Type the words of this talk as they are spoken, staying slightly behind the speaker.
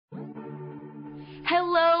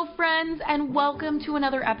Hello, friends, and welcome to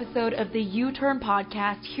another episode of the U-Turn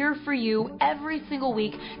Podcast, here for you every single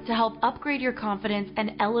week to help upgrade your confidence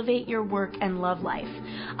and elevate your work and love life.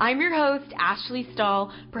 I'm your host, Ashley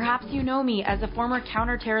Stahl. Perhaps you know me as a former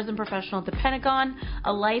counterterrorism professional at the Pentagon,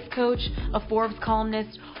 a life coach, a Forbes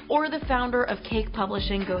columnist, or the founder of Cake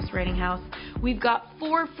Publishing Ghostwriting House. We've got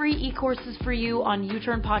 4 free e-courses for you on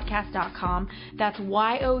uturnpodcast.com. That's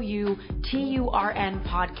YOUTURN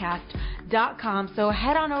podcast.com. So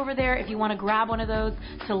head on over there if you want to grab one of those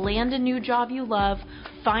to land a new job you love,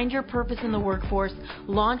 find your purpose in the workforce,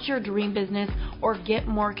 launch your dream business, or get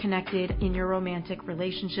more connected in your romantic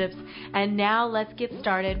relationships. And now let's get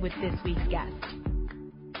started with this week's guest.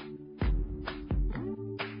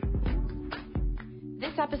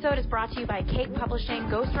 This episode is brought to you by Cake Publishing,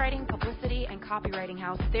 Ghostwriting, Publicity, and Copywriting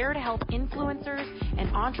House, there to help influencers and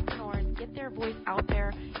entrepreneurs get their voice out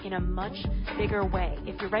there in a much bigger way.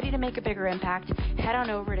 If you're ready to make a bigger impact, head on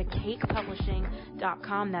over to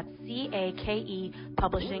cakepublishing.com. That's CAKE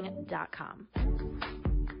publishing.com.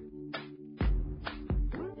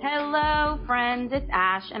 Hello, friends. It's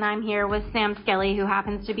Ash, and I'm here with Sam Skelly, who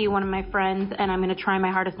happens to be one of my friends, and I'm going to try my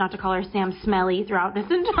hardest not to call her Sam Smelly throughout this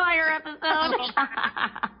entire episode.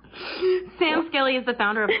 Sam Skelly is the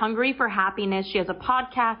founder of Hungry for Happiness. She has a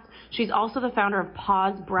podcast. She's also the founder of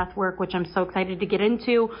Pause Breathwork, which I'm so excited to get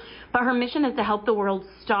into. But her mission is to help the world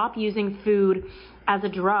stop using food as a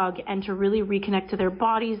drug and to really reconnect to their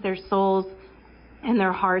bodies, their souls, and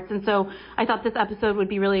their hearts. And so I thought this episode would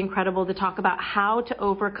be really incredible to talk about how to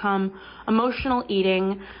overcome emotional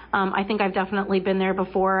eating. I think I've definitely been there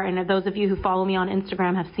before, and those of you who follow me on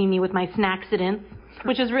Instagram have seen me with my snackcidents,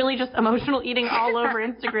 which is really just emotional eating all over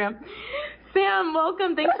Instagram. Sam,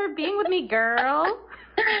 welcome. Thanks for being with me, girl.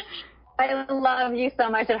 I love you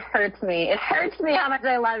so much. It hurts me. It hurts me how much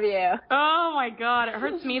I love you. Oh, my God. It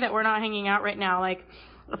hurts me that we're not hanging out right now. Like,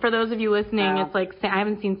 for those of you listening, It's like I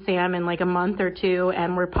haven't seen Sam in like a month or two,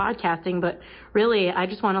 and we're podcasting, but really I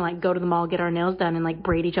just want to like go to the mall, get our nails done, and like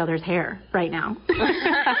braid each other's hair right now.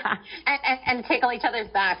 and tickle each other's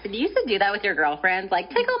backs. And you used to do that with your girlfriends, like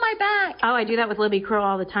tickle my back. Oh, I do that with Libby Crow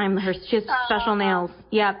all the time. She has special nails.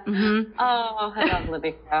 Yep. Mm-hmm. Oh, I love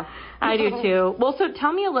Libby Crow. I do too. Well, so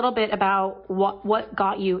tell me a little bit about what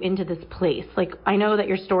got you into this place. Like, I know that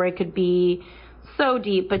your story could be so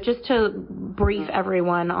deep, but just to brief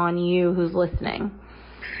everyone on you who's listening.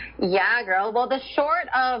 Yeah, girl. Well, the short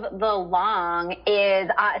of the long is,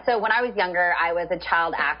 so when I was younger, I was a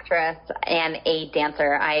child actress and a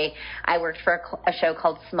dancer. I worked for a show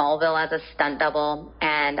called Smallville as a stunt double,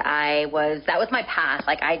 and that was my path.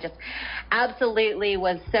 Like, I just absolutely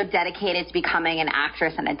was so dedicated to becoming an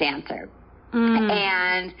actress and a dancer.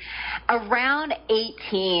 And around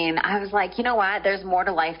 18, I was like, you know what? There's more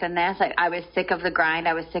to life than this. Like, I was sick of the grind.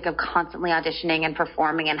 I was sick of constantly auditioning and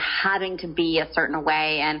performing and having to be a certain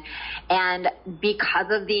way. And because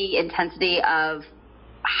of the intensity of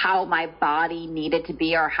how my body needed to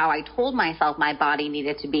be, or how I told myself my body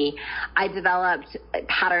needed to be, I developed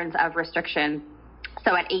patterns of restriction.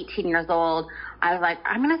 So at 18 years old, I was like,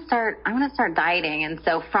 I'm going to start dieting. And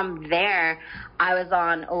so from there, I was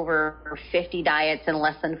on over 50 diets in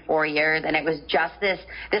less than 4 years. And it was just this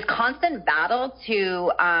constant battle to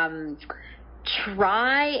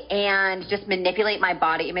try and just manipulate my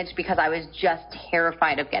body image, because I was just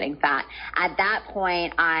terrified of getting fat. At that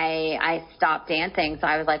point, I stopped dancing. So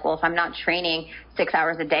I was like, well, if I'm not training 6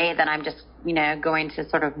 hours a day, then I'm just, going to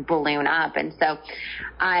sort of balloon up. And so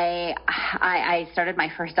I started my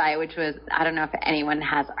first diet, which was, I don't know if anyone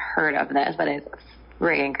has heard of this, but it's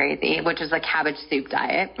friggin' crazy, which is a cabbage soup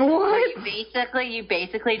diet. What? Where you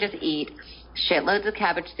basically just eat shitloads of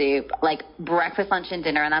cabbage soup, like breakfast, lunch, and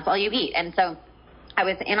dinner, and that's all you eat. And so I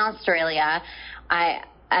was in Australia.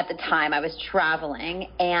 At the time I was traveling,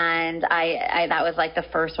 and I that was like the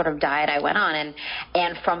first sort of diet I went on.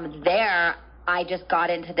 And from there, I just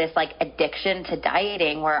got into this like addiction to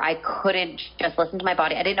dieting where I couldn't just listen to my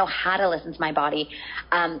body. I didn't know how to listen to my body.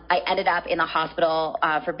 I ended up in the hospital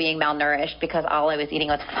for being malnourished because all I was eating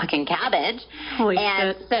was fucking cabbage. Holy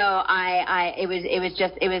and shit. so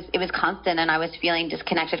it was constant, and I was feeling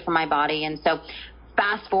disconnected from my body. And so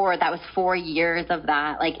fast forward, that was 4 years of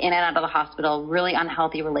that, like in and out of the hospital, really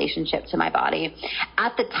unhealthy relationship to my body.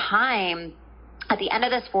 At the time, at the end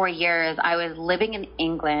of this 4 years, I was living in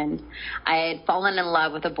England. I had fallen in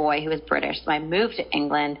love with a boy who was British, so I moved to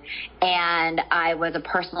England, and I was a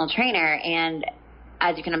personal trainer. And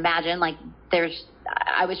as you can imagine, like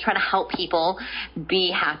I was trying to help people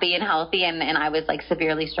be happy and healthy, and I was like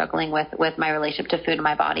severely struggling with my relationship to food and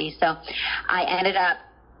my body. So I ended up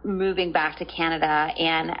moving back to Canada,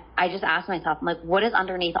 and I just asked myself, I'm like, what is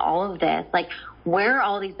underneath all of this? Like, where are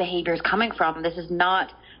all these behaviors coming from? This is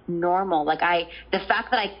not normal. Like the fact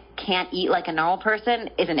that I can't eat like a normal person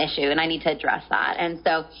is an issue, and I need to address that. And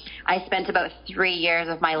so I spent about 3 years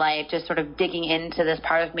of my life just sort of digging into this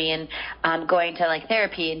part of me and going to like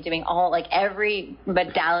therapy and doing every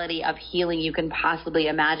modality of healing you can possibly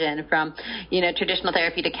imagine, from, traditional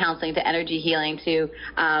therapy to counseling to energy healing to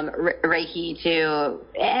Reiki to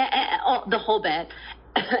the whole bit.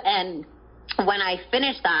 And when I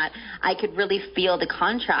finished that, I could really feel the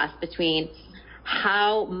contrast between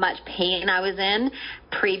how much pain I was in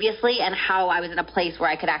previously and how I was in a place where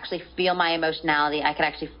I could actually feel my emotionality. I could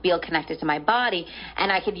actually feel connected to my body,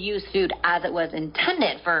 and I could use food as it was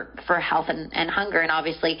intended for health and hunger, and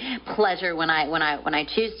obviously pleasure when I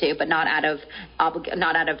choose to, but not out of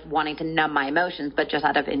wanting to numb my emotions, but just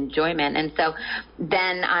out of enjoyment. And so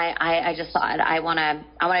then I just thought I want to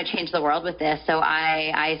change the world with this. So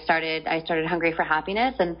I started Hungry for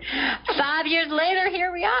Happiness, and 5 years later,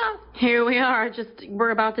 here we are. Here we are.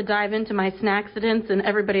 We're about to dive into my snackcidents and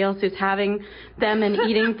everybody else who's having them and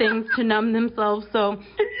eating things to numb themselves. So,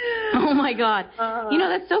 oh my God.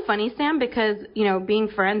 That's so funny, Sam, because, being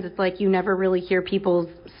friends, it's like you never really hear people's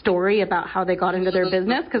story about how they got into their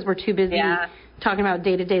business because we're too busy talking about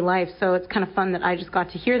day-to-day life. So it's kind of fun that I just got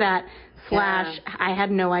to hear that. I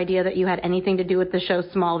had no idea that you had anything to do with the show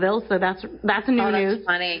Smallville. So that's new news. That's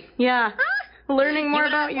funny. Yeah. Learning more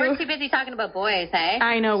about you. We're too busy talking about boys, hey?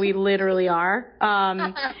 I know, we literally are.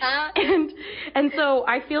 And so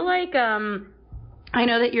I feel like I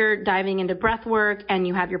know that you're diving into breath work and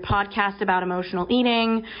you have your podcast about emotional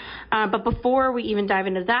eating. But before we even dive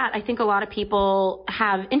into that, I think a lot of people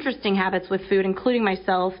have interesting habits with food, including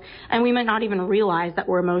myself, and we might not even realize that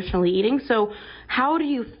we're emotionally eating. So how do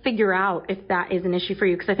you figure out if that is an issue for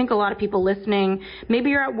you? Because I think a lot of people listening, maybe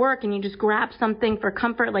you're at work and you just grab something for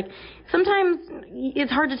comfort. Like sometimes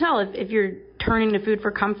it's hard to tell if you're turning to food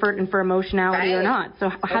for comfort and for emotionality or not. So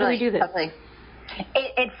how do we do this? Totally.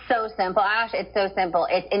 It's so simple, Ash. It's so simple.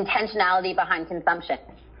 It's intentionality behind consumption.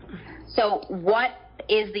 So what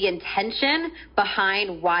is the intention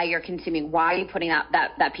behind why you're consuming? Why are you putting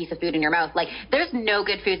that piece of food in your mouth? Like, there's no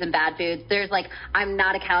good foods and bad foods. There's I'm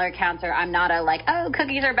not a calorie counter. I'm not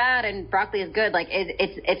cookies are bad and broccoli is good.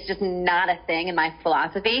 It's just not a thing in my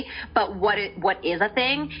philosophy. But what is a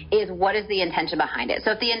thing is, what is the intention behind it?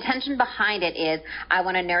 So if the intention behind it is, I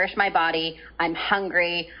want to nourish my body, I'm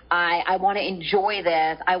hungry, I want to enjoy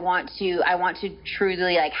this, I want to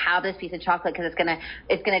truly have this piece of chocolate because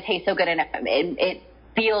it's gonna taste so good, and it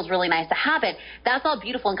feels really nice to have it. That's all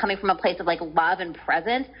beautiful and coming from a place of love and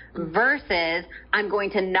presence, versus I'm going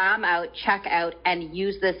to numb out, check out, and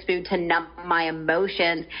use this food to numb my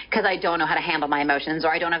emotions because I don't know how to handle my emotions,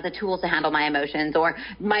 or I don't have the tools to handle my emotions, or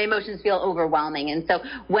my emotions feel overwhelming. And so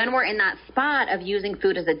when we're in that spot of using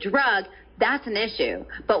food as a drug, that's an issue.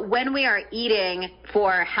 But when we are eating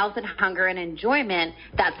for health and hunger and enjoyment,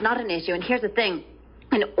 that's not an issue. And here's the thing.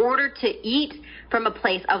 In order to eat from a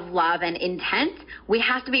place of love and intent, we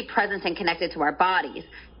have to be present and connected to our bodies.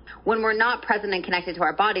 When we're not present and connected to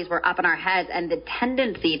our bodies, we're up in our heads, and the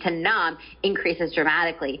tendency to numb increases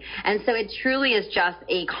dramatically. And so it truly is just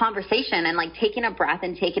a conversation and taking a breath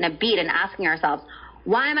and taking a beat and asking ourselves,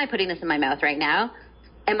 why am I putting this in my mouth right now?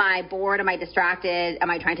 Am I bored? Am I distracted?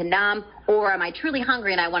 Am I trying to numb? Or am I truly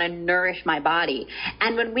hungry and I want to nourish my body?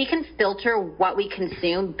 And when we can filter what we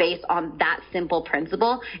consume based on that simple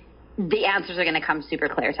principle, the answers are going to come super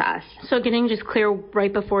clear to us. So getting just clear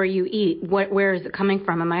right before you eat, where is it coming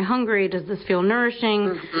from? Am I hungry? Does this feel nourishing?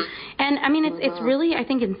 Mm-hmm. And I mean, it's really, I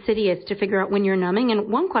think, insidious to figure out when you're numbing.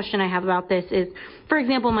 And one question I have about this is, for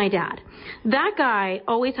example, my dad. That guy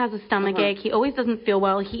always has a stomach ache. He always doesn't feel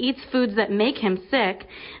well. He eats foods that make him sick.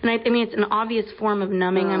 And I mean, it's an obvious form of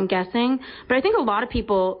numbing, I'm guessing. But I think a lot of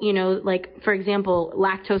people, for example,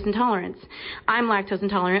 lactose intolerance. I'm lactose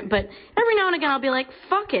intolerant, but every now and again I'll be like,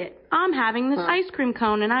 fuck it. I'm having this ice cream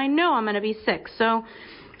cone and I know I'm going to be sick. So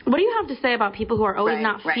what do you have to say about people who are always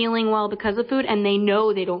not feeling well because of food, and they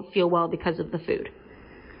know they don't feel well because of the food?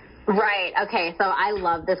 Right. Okay. So I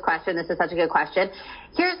love this question. This is such a good question.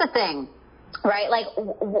 Here's the thing, right?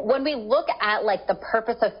 When we look at the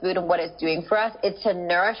purpose of food and what it's doing for us, it's to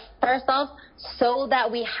nourish ourselves so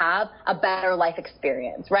that we have a better life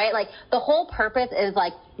experience, right? The whole purpose is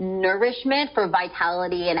nourishment for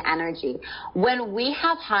vitality and energy. When we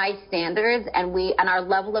have high standards and our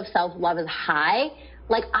level of self-love is high,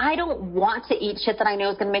 like, I don't want to eat shit that I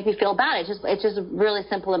know is going to make me feel bad. It's just really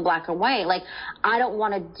simple and black and white. Like, I don't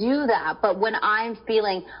want to do that. But when I'm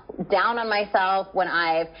feeling down on myself, when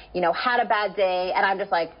I've, had a bad day and I'm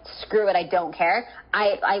just like, screw it, I don't care,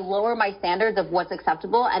 I lower my standards of what's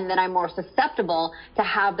acceptable, and then I'm more susceptible to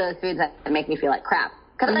have those foods that make me feel like crap.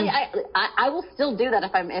 Because I will still do that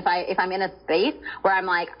if I'm in a space where I'm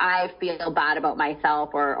like, I feel bad about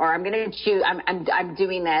myself, or I'm gonna choose, I'm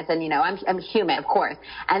doing this, and I'm human, of course,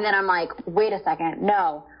 and then I'm like, wait a second,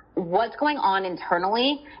 no, what's going on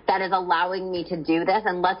internally that is allowing me to do this,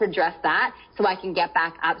 and let's address that so I can get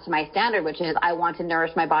back up to my standard, which is I want to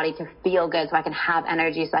nourish my body to feel good so I can have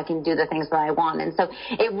energy so I can do the things that I want. And so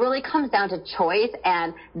it really comes down to choice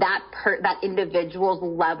and that individual's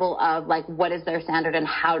level of like, what is their standard and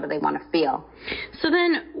how do they want to feel. So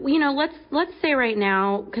then, let's say right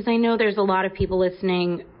now, because I know there's a lot of people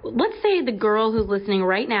listening, let's say the girl who's listening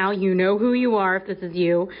right now, you know who you are if this is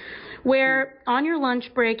you, where on your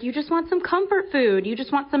lunch break, you just want some comfort food. You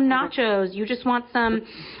just want some nachos. You just want some,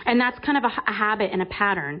 and that's kind of a habit and a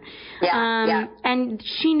pattern. Yeah. And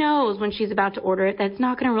she knows when she's about to order it that it's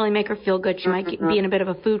not going to really make her feel good. She might be in a bit of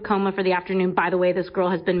a food coma for the afternoon. By the way, this girl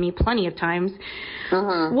has been me plenty of times.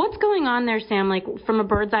 What's going on there, Sam? Like, from a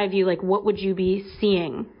bird's eye view, like, what would you be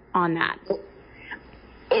seeing on that?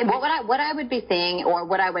 What I would be saying, or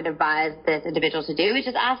what I would advise this individual to do, is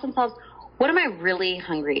just ask themselves, what am I really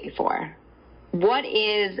hungry for? What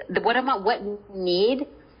need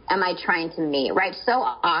am I trying to meet, right? So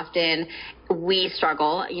often we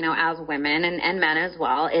struggle, as women and men as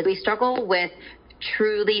well, is we struggle with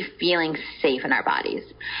truly feeling safe in our bodies.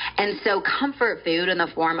 And so comfort food in the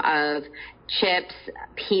form of chips,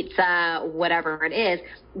 pizza, whatever it is,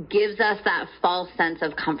 gives us that false sense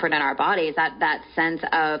of comfort in our bodies, that sense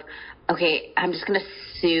of, okay, I'm just going to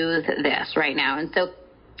soothe this right now. And so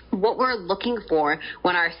what we're looking for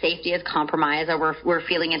when our safety is compromised or we're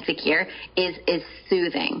feeling insecure is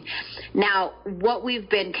soothing. Now, what we've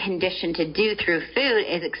been conditioned to do through food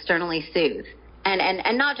is externally soothe.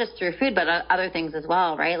 And not just through food, but other things as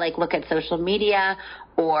well, right? Like, look at social media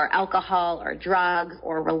or alcohol or drugs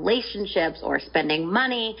or relationships or spending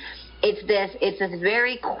money. It's this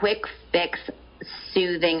very quick fix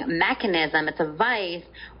soothing mechanism. It's a vice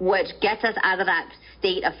which gets us out of that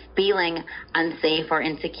state of feeling unsafe or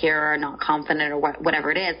insecure or not confident or whatever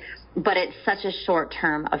it is. But it's such a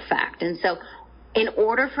short-term effect. And so in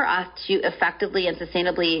order for us to effectively and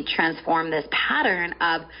sustainably transform this pattern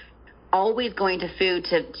of always going to food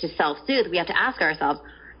to self-soothe, we have to ask ourselves,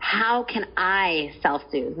 how can I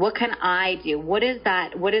self-soothe? What can I do? What is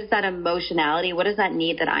that emotionality? What is that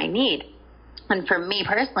need that I need? And for me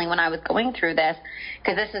personally, when I was going through this,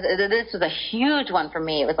 because this was a huge one for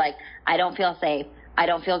me, it was like, I don't feel safe. I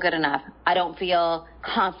don't feel good enough. I don't feel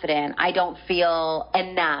confident. I don't feel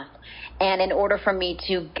enough. And in order for me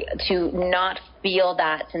to not feel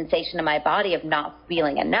that sensation in my body of not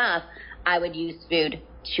feeling enough, I would use food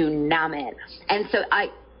to numb it. And so I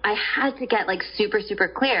had to get like super, super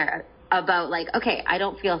clear about like, okay, I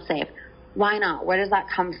don't feel safe. Why not? Where does that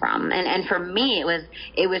come from? And for me,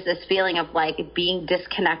 it was this feeling of like being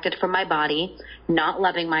disconnected from my body, not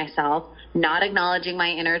loving myself, not acknowledging my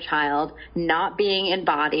inner child, not being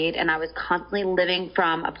embodied, and I was constantly living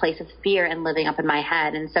from a place of fear and living up in my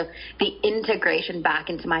head. And so the integration back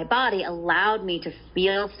into my body allowed me to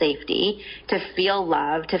feel safety, to feel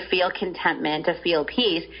love, to feel contentment, to feel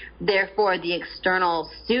peace. Therefore, the external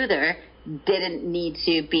soother didn't need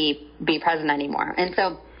to be present anymore. And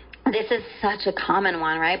so this is such a common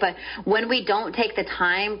one, right? But when we don't take the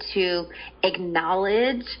time to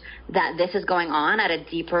acknowledge that this is going on at a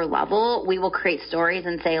deeper level, we will create stories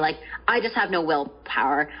and say, like, I just have no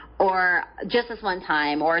willpower, or just this one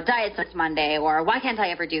time, or diet starts Monday, or why can't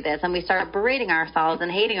I ever do this? And we start berating ourselves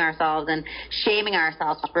and hating ourselves and shaming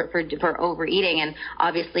ourselves for overeating. And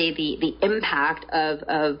obviously the impact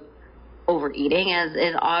of overeating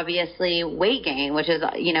is obviously weight gain, which is,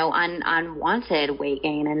 unwanted weight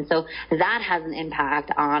gain. And so that has an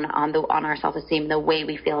impact on our self-esteem, the way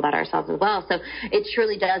we feel about ourselves as well. So it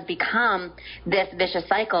truly does become this vicious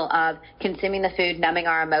cycle of consuming the food, numbing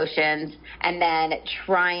our emotions, and then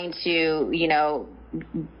trying to,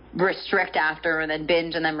 restrict after, and then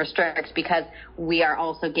binge and then restrict, because we are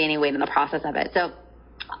also gaining weight in the process of it. So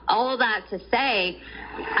all of that to say,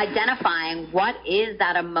 identifying what is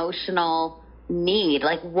that emotional need,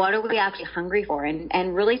 like what are we actually hungry for,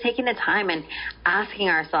 and really taking the time and asking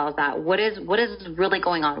ourselves that, what is really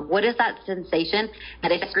going on? What is that sensation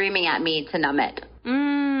that is screaming at me to numb it?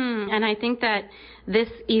 And I think that this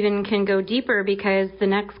even can go deeper, because the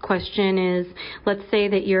next question is, let's say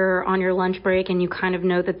that you're on your lunch break and you kind of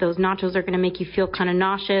know that those nachos are going to make you feel kind of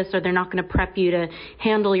nauseous, or they're not going to prep you to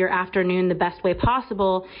handle your afternoon the best way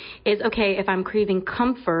possible. Is, okay, if I'm craving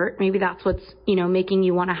comfort, maybe that's what's, making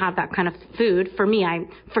you want to have that kind of food. For me, I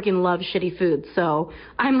freaking love shitty food, so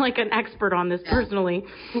I'm like an expert on this personally.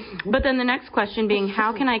 But then the next question being,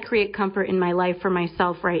 how can I create comfort in my life for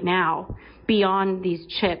myself right now, beyond these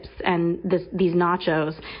chips and these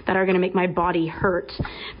nachos that are going to make my body hurt?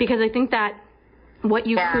 Because I think that what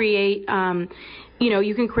you create,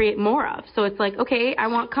 you can create more of. So it's like, okay, I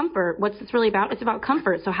want comfort. What's this really about? It's about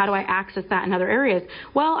comfort. So how do I access that in other areas?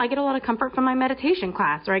 Well, I get a lot of comfort from my meditation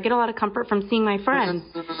class, or I get a lot of comfort from seeing my friends.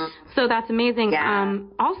 So that's amazing. Yeah.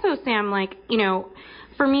 Also, Sam,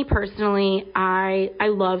 for me personally, I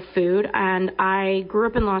love food, and I grew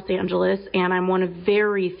up in Los Angeles, and I'm one of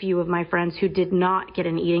very few of my friends who did not get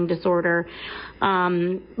an eating disorder.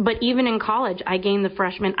 But even in college, I gained the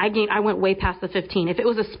freshman. I went way past the 15. If it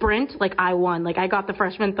was a sprint, I won. I got the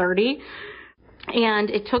freshman 30. And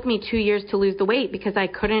it took me 2 years to lose the weight because I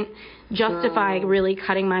couldn't justify really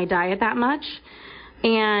cutting my diet that much.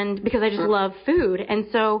 And because I just love food. And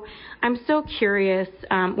so I'm so curious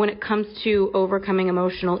when it comes to overcoming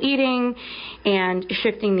emotional eating and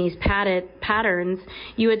shifting these patterns.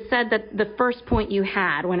 You had said that the first point you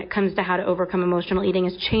had when it comes to how to overcome emotional eating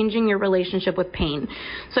is changing your relationship with pain.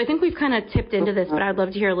 So I think we've kind of tipped into this, but I'd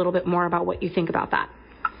love to hear a little bit more about what you think about that.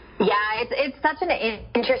 Yeah, it's such an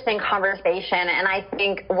interesting conversation, and I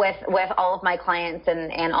think with all of my clients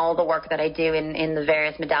and all the work that I do in the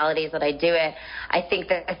various modalities that I do it, I think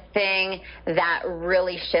that the thing that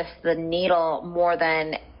really shifts the needle more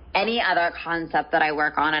than any other concept that I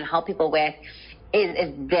work on and help people with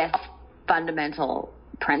is this fundamental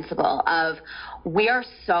principle of, we are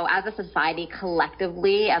so, as a society,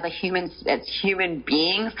 collectively, as human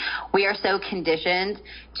beings, we are so conditioned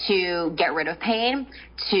to get rid of pain,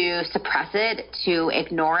 to suppress it, to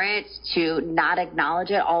ignore it, to not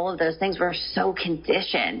acknowledge it, all of those things. We're so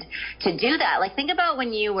conditioned to do that. Think about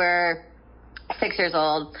when you were 6 years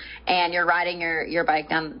old and you're riding your bike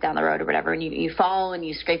down the road or whatever, and you fall and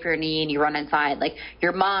you scrape your knee and you run inside.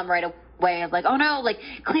 Your mom right away of oh no,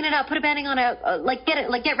 clean it up, put a banding on it,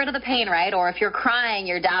 get rid of the pain, right? Or if you're crying,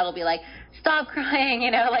 your dad will be like, stop crying,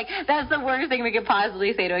 that's the worst thing we could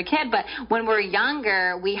possibly say to a kid. But when we're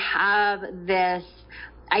younger, we have this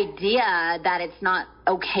idea that it's not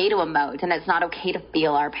okay to emote, and it's not okay to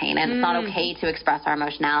feel our pain, and it's not okay to express our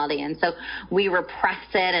emotionality. And so we repress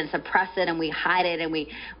it and suppress it, and we hide it, and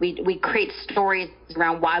we create stories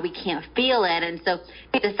around why we can't feel it. And so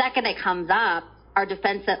the second it comes up, our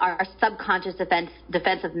subconscious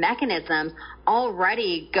defensive mechanisms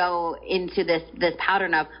already go into this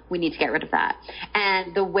pattern of, we need to get rid of that.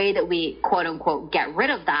 And the way that we, quote unquote, get rid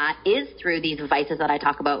of that is through these vices that I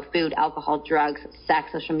talk about: food, alcohol, drugs,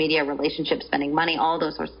 sex, social media, relationships, spending money, all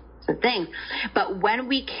those sorts of things. But when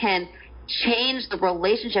we can change the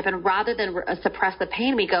relationship, and rather than suppress the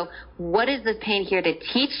pain, we go, what is this pain here to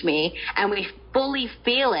teach me? And we fully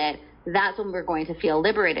feel it. That's when we're going to feel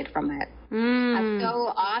liberated from it. And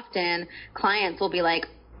so often clients will be like,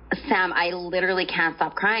 Sam, I literally can't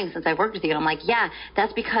stop crying since I've worked with you. And I'm like, yeah,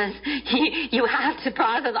 that's because you have to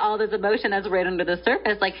process all this emotion that's right under the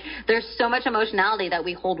surface. There's so much emotionality that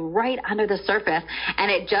we hold right under the surface, and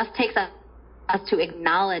it just takes us to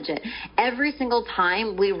acknowledge it. Every single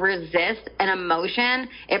time we resist an emotion,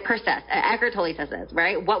 it persists. Eckhart Tolle says this,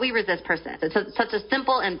 right? What we resist persists. It's such a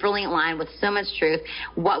simple and brilliant line with so much truth.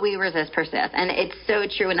 What we resist persists. And it's so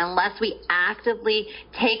true. And unless we actively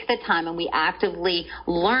take the time and we actively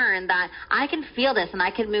learn that I can feel this and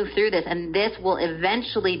I can move through this and this will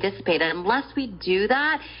eventually dissipate. And unless we do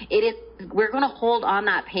that, we're going to hold on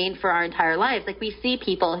that pain for our entire lives. We see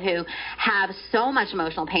people who have so much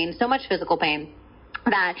emotional pain, so much physical pain,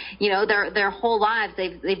 that their whole lives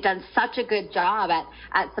they've done such a good job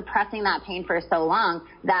at suppressing that pain for so long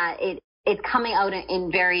that it's coming out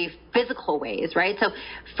in very physical ways, right? So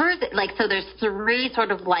first, so there's three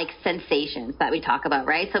sort of sensations that we talk about,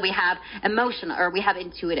 right? So we have emotional, or we have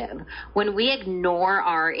intuitive. When we ignore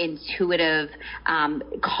our intuitive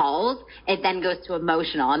calls, it then goes to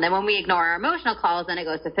emotional. And then when we ignore our emotional calls, then it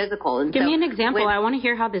goes to physical. And Give me an example. I want to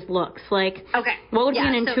hear how this looks. Okay. What would be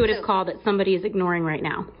an intuitive call that somebody is ignoring right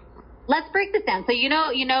now? Let's break this down. So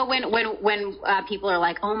when people are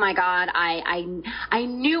like, oh my God, I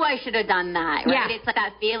knew I should have done that, right? Yeah. It's like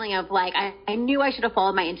that feeling of like I knew I should have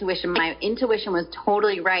followed my intuition. My intuition was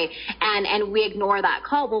totally right, and we ignore that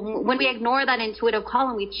call. Well, when we ignore that intuitive call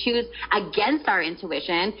and we choose against our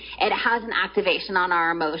intuition, it has an activation on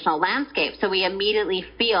our emotional landscape. So we immediately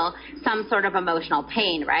feel some sort of emotional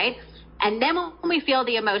pain, right? And then when we feel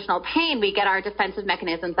the emotional pain, we get our defensive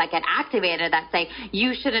mechanisms that get activated that say,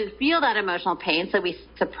 you shouldn't feel that emotional pain. So we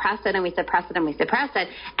suppress it and we suppress it and we suppress it.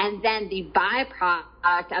 And then the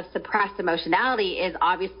byproduct of suppressed emotionality is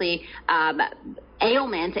obviously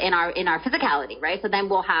ailment in our physicality, right? So then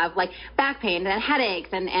we'll have like back pain and headaches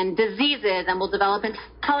and diseases, and we'll develop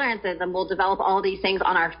intolerances, and we'll develop all these things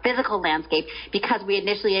on our physical landscape because we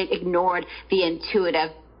initially ignored the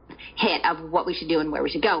intuitive hit of what we should do and where we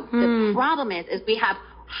should go. The problem is we have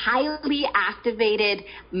highly activated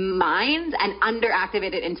minds and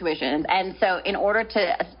underactivated intuitions. And so in order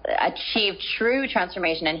to achieve true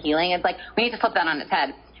transformation and healing, it's like we need to flip that on its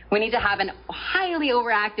head. We need to have an highly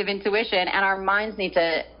overactive intuition, and our minds need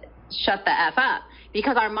to shut the F up,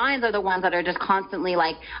 because our minds are the ones that are just constantly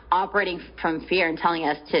like operating from fear and telling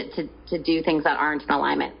us to do things that aren't in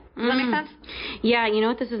alignment. Does that make sense? Yeah, you know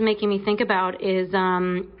what this is making me think about is,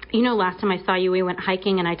 last time I saw you, we went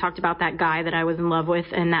hiking, and I talked about that guy that I was in love with,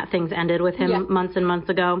 and that things ended with him months and months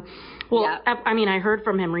ago. Well, I heard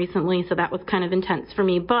from him recently, so that was kind of intense for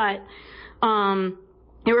me, but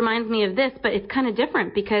it reminds me of this, but it's kind of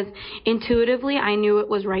different because intuitively I knew it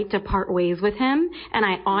was right to part ways with him, and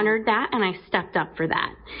I honored that, and I stepped up for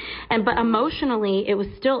that. But emotionally, it was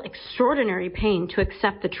still extraordinary pain to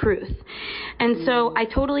accept the truth. And so I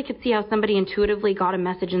totally could see how somebody intuitively got a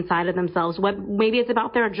message inside of themselves. Maybe it's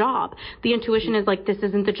about their job. The intuition is like, this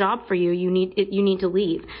isn't the job for you. You need to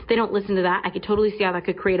leave. They don't listen to that. I could totally see how that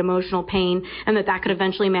could create emotional pain, and that could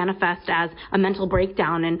eventually manifest as a mental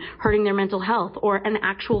breakdown and hurting their mental health or an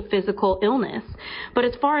actual physical illness. But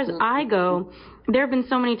as far as I go, there have been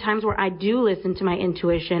so many times where I do listen to my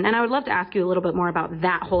intuition, and I would love to ask you a little bit more about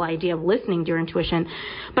that whole idea of listening to your intuition.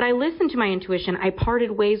 But I listened to my intuition. I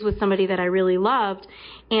parted ways with somebody that I really loved,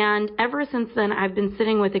 and ever since then I've been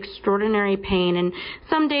sitting with extraordinary pain, and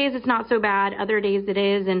some days it's not so bad, other days it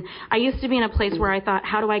is, and I used to be in a place where I thought,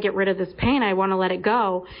 how do I get rid of this pain? I want to let it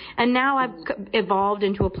go. And now I've evolved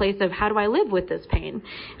into a place of, how do I live with this pain?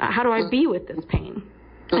 How do I be with this pain?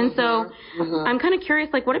 And so I'm kind of curious,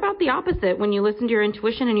 like, what about the opposite when you listen to your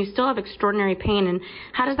intuition and you still have extraordinary pain, and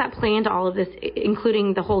how does that play into all of this,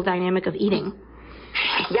 including the whole dynamic of eating?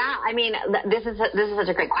 Yeah, I mean, this is such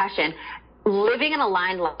a great question. Living an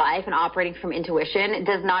aligned life and operating from intuition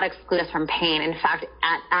does not exclude us from pain. In fact,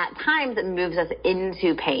 at times it moves us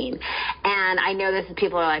into pain. And I know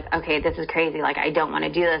people are like, okay, this is crazy. Like, I don't want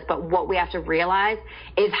to do this. But what we have to realize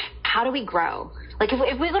is, how do we grow? Like,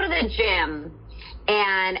 if we go to the gym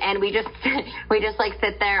and we just like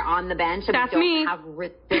sit there on the bench and That's we don't have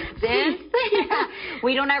resistance.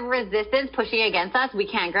 We don't have resistance pushing against us, we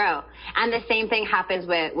can't grow. And the same thing happens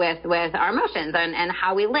with our emotions and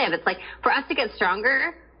how we live. It's like, for us to get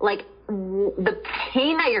stronger, like, the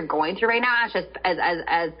pain that you're going through right now, just as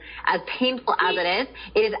painful as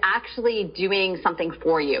it is actually doing something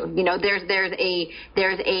for you. You know, there's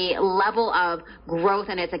a level of growth,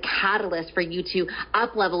 and it's a catalyst for you to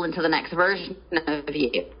up level into the next version of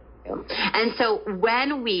you. And so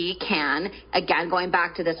when we can, again, going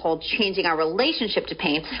back to this whole changing our relationship to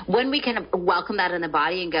pain, when we can welcome that in the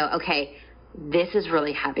body and go, okay, this is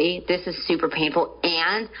really heavy, this is super painful,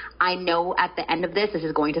 and I know at the end of this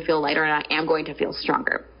is going to feel lighter, and I am going to feel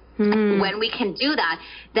stronger. When we can do that,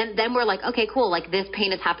 then we're like, okay, cool, like, this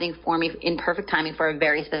pain is happening for me in perfect timing for a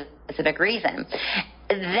very specific reason.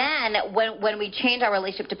 Then when we change our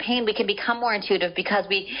relationship to pain, we can become more intuitive, because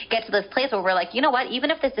we get to this place where we're like, you know what,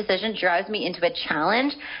 even if this decision drives me into a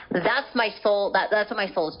challenge, that's my soul, that's what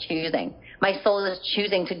my soul is choosing. My soul is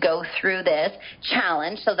choosing to go through this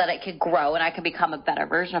challenge so that it could grow and I can become a better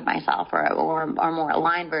version of myself, or a more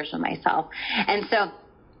aligned version of myself. And so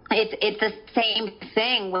it's the same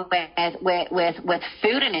thing with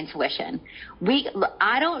food and intuition.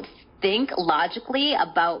 I don't think logically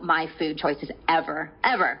about my food choices ever.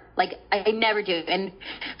 Like, I never do. And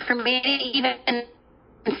for me to even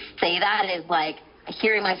say that is like,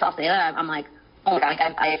 hearing myself say that, I'm like, oh my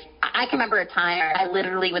God, I can remember a time where I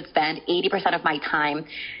literally would spend 80% of my time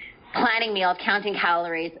planning meals, counting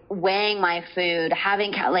calories, weighing my food,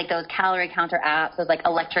 having like those calorie counter apps, those like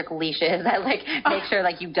electric leashes that like make sure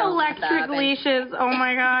like you don't electric leashes. Oh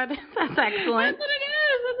my God, that's excellent. That's what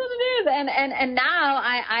it is. And now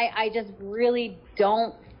I just really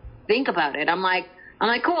don't think about it. I'm like, I'm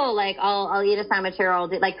like, cool. Like, I'll eat a sandwich here. I'm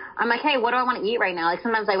like, hey, what do I want to eat right now? Like,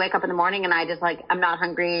 sometimes I wake up in the morning and I just like, I'm not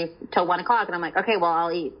hungry till 1 o'clock. And I'm like, okay, well,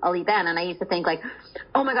 I'll eat then. And I used to think like,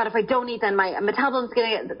 oh my God, if I don't eat, then my metabolism's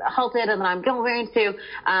going to get halted and then I'm going to,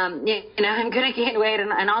 I'm going to gain weight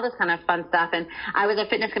and all this kind of fun stuff. And I was a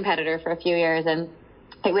fitness competitor for a few years, and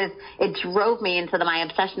it drove me into my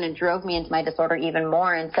obsession and drove me into my disorder even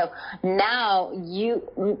more. And so now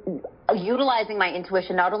utilizing my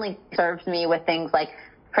intuition not only serves me with things like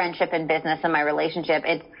friendship and business and my relationship,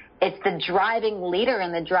 it's the driving leader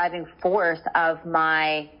and the driving force of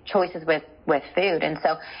my choices with food. And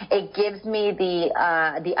so it gives me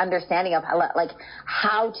the understanding of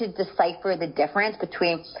how to decipher the difference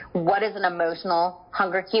between what is an emotional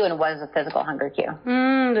hunger cue and what is a physical hunger cue.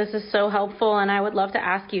 This is so helpful. And I would love to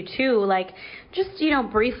ask you too, just,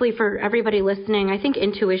 briefly for everybody listening, I think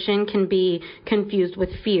intuition can be confused with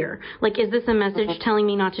fear. Is this a message telling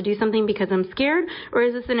me not to do something because I'm scared? Or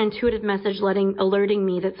is this an intuitive message alerting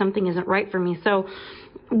me that something isn't right for me? So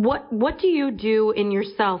what do you do in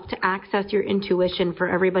yourself to access your intuition for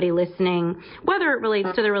everybody listening, whether it relates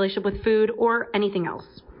to their relationship with food or anything else?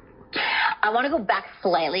 I want to go back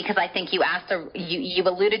slightly because I think you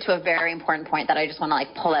alluded to a very important point that I just want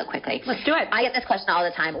to pull out quickly. Let's do it. I get this question all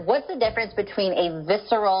the time. What's the difference between a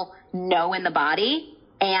visceral no in the body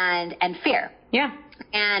and fear? Yeah.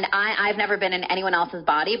 And I've never been in anyone else's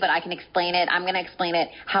body, but I can explain it. I'm going to explain it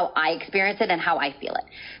how I experience it and how I feel it.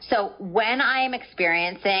 So when I am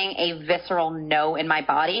experiencing a visceral no in my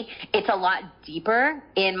body, it's a lot deeper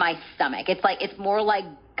in my stomach. It's more like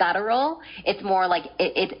guttural. It's more like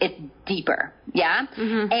it's deeper. Yeah.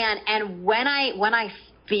 Mm-hmm. And when I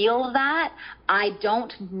feel that, I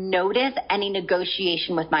don't notice any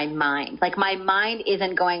negotiation with my mind. My mind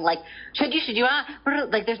isn't going should you not?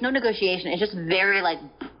 There's no negotiation. It's just very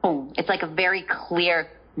boom. It's a very clear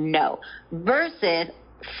no. Versus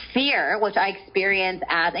fear, which I experience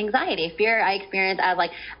as anxiety. Fear I experience as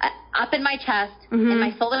up in my chest, in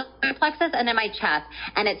my solar plexus and in my chest.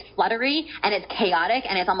 And it's fluttery and it's chaotic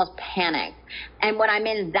and it's almost panic. And when I'm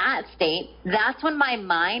in that state, that's when my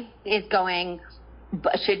mind is going,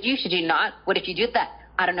 should you not? What if you do that?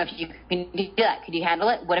 I don't know if you can do that. Could you handle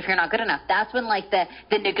it? What if you're not good enough? That's when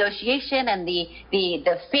the negotiation and the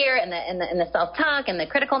fear and the self-talk and the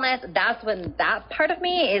criticalness, that's when that part of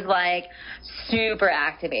me is super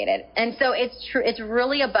activated. And so it's true. It's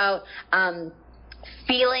really about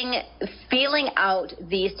feeling out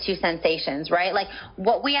these two sensations, right?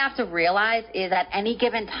 What we have to realize is at any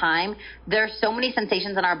given time, there's so many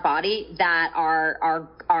sensations in our body that are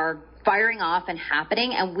firing off and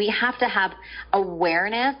happening, and we have to have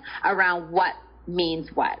awareness around what means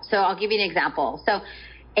what. So I'll give you an example. So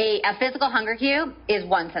a physical hunger cue is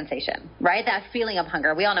one sensation, right? That feeling of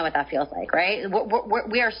hunger. We all know what that feels like, right?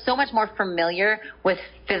 We are so much more familiar with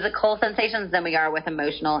physical sensations than we are with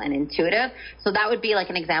emotional and intuitive. So that would be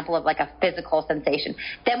an example of a physical sensation.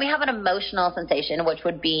 Then we have an emotional sensation, which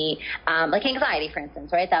would be anxiety, for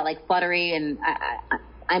instance, right? That fluttery and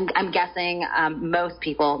I'm guessing most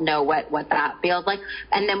people know what that feels like.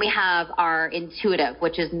 And then we have our intuitive,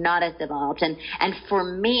 which is not as developed. And for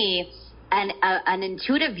me, an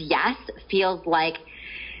intuitive yes feels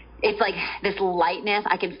it's this lightness.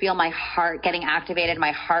 I can feel my heart getting activated.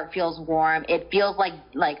 My heart feels warm. It feels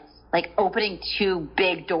like opening two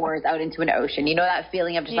big doors out into an ocean. You know that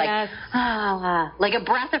feeling of just yes. Like a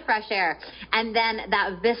breath of fresh air. And then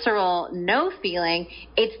that visceral no feeling,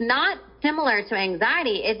 it's not similar to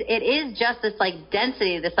anxiety. It is just this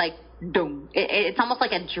density, this boom. It's almost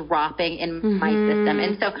like a dropping in my system.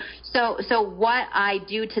 And so what I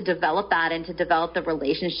do to develop that and to develop the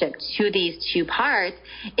relationship to these two parts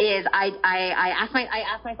is I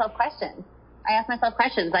ask myself questions.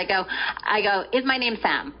 I go, is my name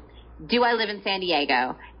Sam? Do I live in San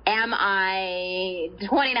Diego? Am I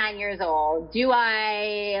 29 years old? Do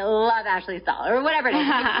I love Ashley Stahl? Or whatever it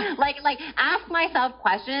is. Ask myself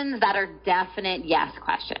questions that are definite yes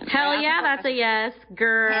questions. Hell yeah, that's a yes,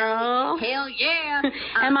 girl. Hell yeah.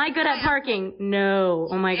 Am I good at parking? No.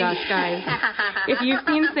 Oh my gosh, guys. If you've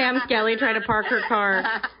seen Sam Skelly try to park her car.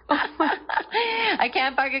 I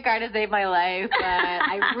can't park a car to save my life, but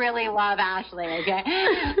I really love Ashley, okay?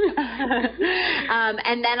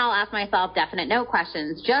 And then I'll ask myself definite no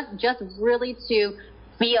questions, just really to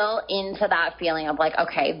feel into that feeling of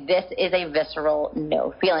okay, this is a visceral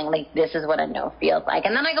no feeling. This is what a no feels like.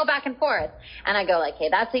 And then I go back and forth and I go hey,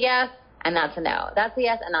 that's a yes and that's a no. That's a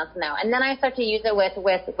yes and that's a no. And then I start to use it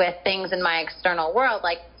with things in my external world.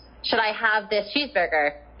 Should I have this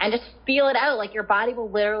cheeseburger? And just feel it out. Your body will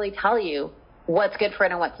literally tell you what's good for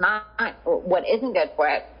it and what's not, or what isn't good for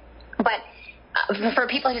it. But for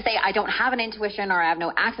people who say, I don't have an intuition or I have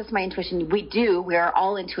no access to my intuition, we do. We are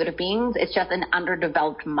all intuitive beings. It's just an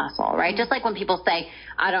underdeveloped muscle, right? Just like when people say,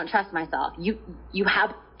 I don't trust myself. You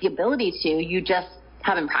have the ability to, you just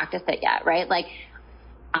haven't practiced it yet, right? Like,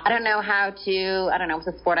 I don't know, it's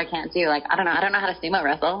a sport I can't do. Like, I don't know how to sumo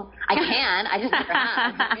wrestle. I can, I just never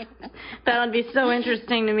have. That would be so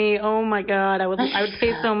interesting to me. Oh my God. I would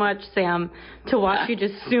pay so much, Sam, to watch you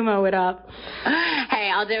just sumo it up. Hey,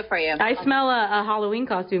 I'll do it for you. I smell a Halloween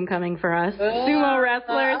costume coming for us. Sumo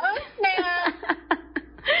wrestlers.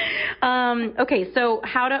 Okay, so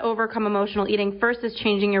how to overcome emotional eating. First is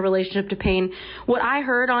changing your relationship to pain. What I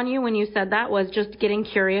heard on you when you said that was just getting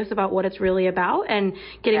curious about what it's really about and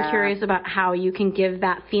getting curious about how you can give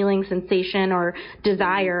that feeling, sensation, or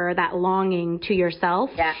desire, or that longing to yourself.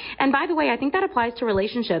 Yeah. And by the way, I think that applies to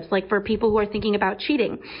relationships, like for people who are thinking about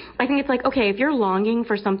cheating. I think it's like, okay, if you're longing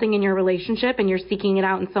for something in your relationship and you're seeking it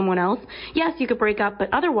out in someone else, yes, you could break up, but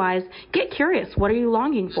otherwise, get curious. What are you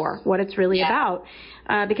longing for? What it's really about.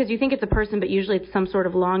 Because you think it's a person, but usually it's some sort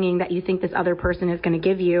of longing that you think this other person is going to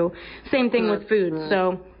give you. Same thing with food.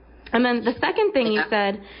 So, and then the second thing you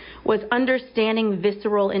said was understanding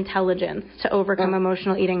visceral intelligence to overcome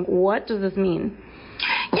emotional eating. What does this mean?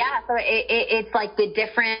 Yeah, so it's like the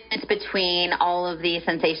difference between all of these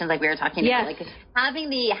sensations, like we were talking about, like having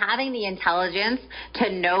the intelligence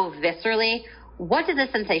to know viscerally, what does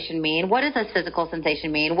this sensation mean? What does this physical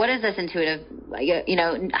sensation mean? What does this intuitive,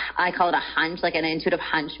 I call it a hunch, like an intuitive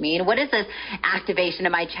hunch mean? What is this activation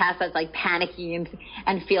in my chest that's like panicky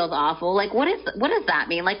and feels awful? Like, what does that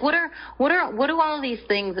mean? Like, what do all of these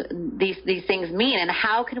things mean? And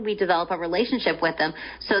how can we develop a relationship with them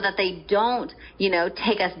so that they don't,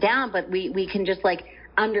 take us down, but we can just like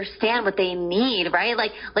understand what they need, right?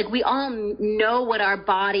 Like we all know what our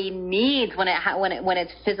body needs when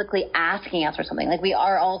it's physically asking us for something. Like we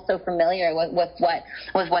are all so familiar with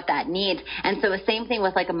what that needs. And so the same thing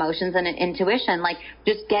with like emotions and intuition, like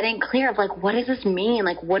just getting clear of like, what does this mean?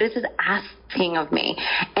 Like, what is this asking of me?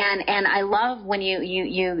 And I love when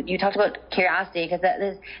you talked about curiosity,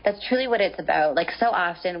 because that's truly what it's about. Like so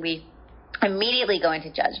often we immediately go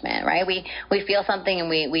into judgment, right? We feel something and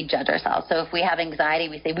we judge ourselves. So if we have anxiety,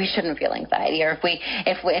 we say we shouldn't feel anxiety. Or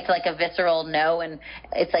if it's like a visceral no, and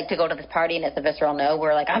it's like to go to this party and it's a visceral no,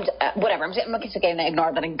 we're like, I'm just going to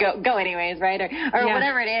ignore that and go anyways, right? Or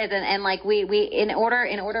whatever it is. And like we in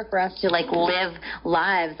order for us to like live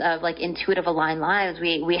lives of like intuitive aligned lives,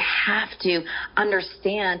 we have to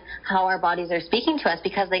understand how our bodies are speaking to us,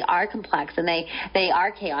 because they are complex and they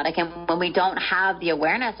are chaotic. And when we don't have the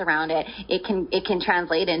awareness around it, it can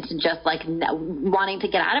translate into just like wanting to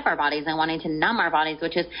get out of our bodies and wanting to numb our bodies,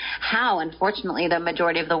 which is how, unfortunately, the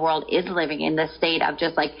majority of the world is living in this state of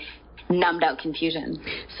just like numbed out confusion.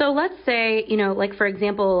 So let's say, like for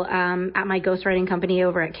example, at my ghostwriting company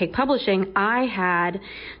over at Cake Publishing, I had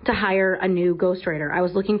to hire a new ghostwriter. I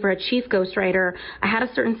was looking for a chief ghostwriter. I had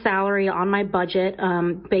a certain salary on my budget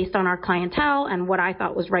based on our clientele and what I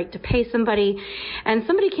thought was right to pay somebody. And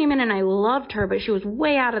somebody came in and I loved her, but she was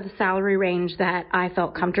way out of the salary range that I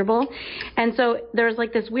felt comfortable. And so there was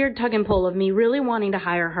like this weird tug and pull of me really wanting to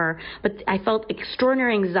hire her, but I felt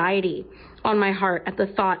extraordinary anxiety on my heart at the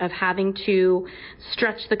thought of having to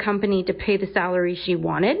stretch the company to pay the salary she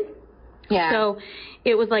wanted. Yeah. So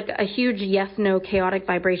it was like a huge yes-no chaotic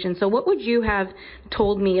vibration. So what would you have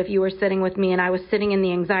told me if you were sitting with me and I was sitting in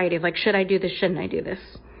the anxiety of like, should I do this? Shouldn't I do this?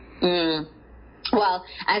 Well,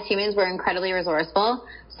 as humans, we're incredibly resourceful.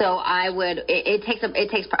 So it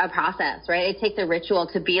takes a process, right? It takes a ritual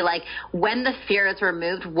to be like, when the fear is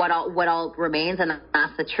removed, what all remains, and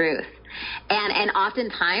that's the truth. And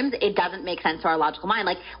oftentimes it doesn't make sense to our logical mind.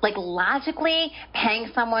 Like logically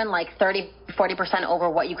paying someone like 30-40% over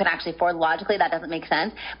what you can actually afford, logically that doesn't make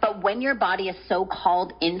sense. But when your body is so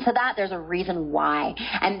called into that, there's a reason why.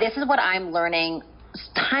 And this is what I'm learning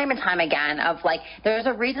time and time again, of like, there's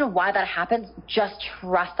a reason why that happens. Just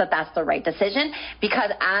trust that that's the right decision,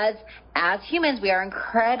 because as humans, we are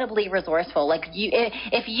incredibly resourceful. Like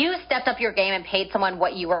if you stepped up your game and paid someone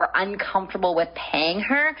what you were uncomfortable with paying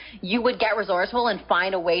her, you would get resourceful and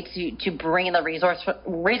find a way to bring in the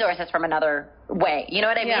resources from another way. You know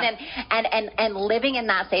what I mean? Yeah. And living in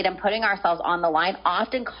that state and putting ourselves on the line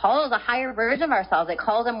often calls a higher version of ourselves. It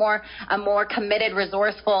calls a more committed,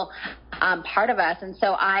 resourceful part of us. And so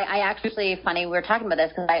I actually, funny, we were talking about this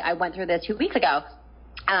because I went through this 2 weeks ago.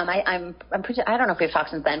 I'm pretty, I don't know if we've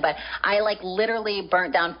talked since then, but I like literally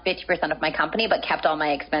burnt down 50% of my company, but kept all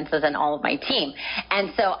my expenses and all of my team.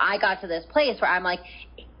 And so I got to this place where I'm like,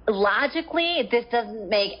 logically, this doesn't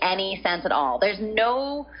make any sense at all. There's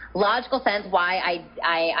no logical sense why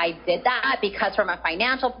I did that, because from a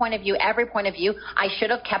financial point of view, every point of view, I should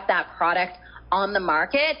have kept that product on the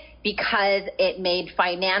market because it made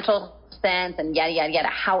financial sense and yada, yada, yada.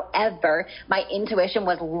 However, my intuition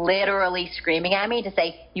was literally screaming at me to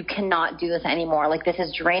say, you cannot do this anymore. Like, this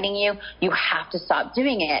is draining you. You have to stop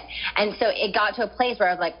doing it. And so it got to a place where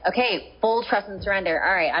I was like, okay, full trust and surrender.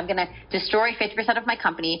 All right, I'm going to destroy 50% of my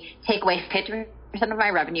company, take away 50% of my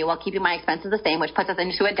revenue while keeping my expenses the same, which puts us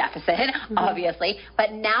into a deficit, obviously.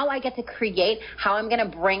 But now I get to create how I'm going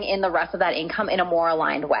to bring in the rest of that income in a more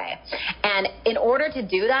aligned way. And in order to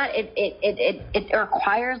do that, it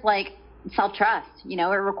requires like self-trust. You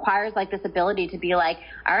know, it requires like this ability to be like,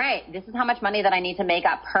 all right, this is how much money that I need to make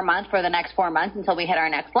up per month for the next 4 months until we hit our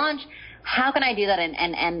next launch. How can I do that?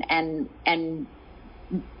 And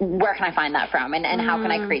where can I find that from? And how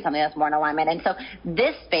can I create something that's more in alignment? And so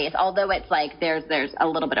this space, although it's like there's a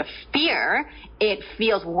little bit of fear, it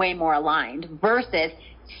feels way more aligned versus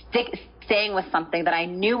staying with something that I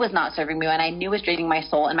knew was not serving me and I knew was draining my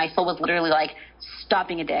soul. And my soul was literally like, stop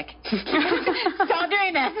being a dick. Stop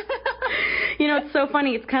doing this. You know, it's so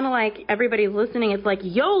funny. It's kind of like everybody's listening. It's like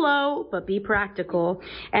YOLO, but be practical.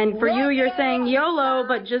 And for you, you're saying YOLO,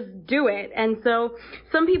 but just do it. And so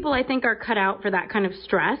some people, I think, are cut out for that kind of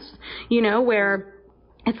stress, you know, where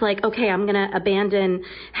it's like, okay, I'm going to abandon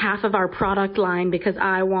half of our product line because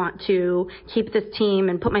I want to keep this team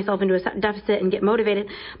and put myself into a deficit and get motivated.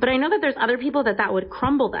 But I know that there's other people that would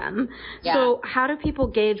crumble them. Yeah. So how do people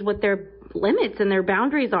gauge what their limits and their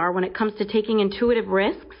boundaries are when it comes to taking intuitive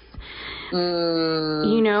risks?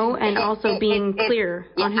 You know, and also being clear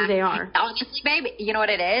on who they are. Honestly, babe, you know what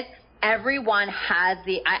it is? Everyone has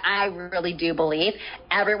I really do believe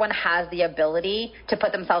everyone has the ability to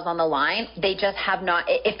put themselves on the line. They just have not,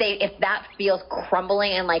 if that feels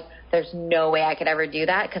crumbling and like, there's no way I could ever do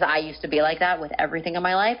that, because I used to be like that with everything in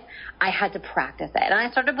my life. I had to practice it. And I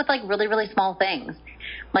started with like really, really small things.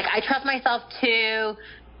 Like, I trust myself to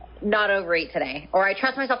not overeat today, or I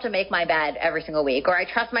trust myself to make my bed every single week, or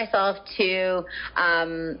I trust myself to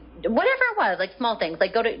whatever it was, like small things,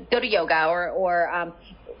 like go to yoga or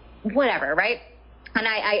whatever, right? And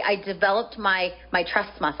I developed my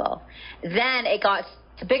trust muscle. Then it got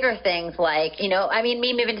to bigger things like, you know, I mean,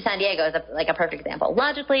 me moving to San Diego is like a perfect example.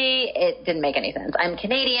 Logically, it didn't make any sense. I'm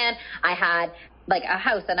Canadian. I had like a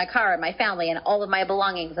house and a car and my family and all of my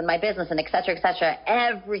belongings and my business and et cetera, et cetera.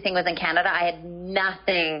 Everything was in Canada. I had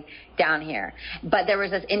nothing down here. But there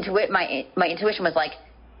was this my intuition was like,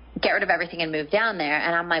 get rid of everything and move down there.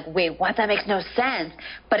 And I'm like, wait, what? That makes no sense.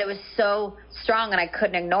 But it was so strong and I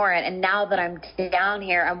couldn't ignore it. And now that I'm down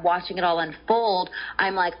here, I'm watching it all unfold.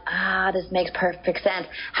 I'm like, this makes perfect sense.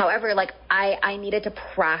 However, like I needed to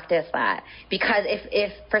practice that, because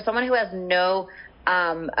if for someone who has no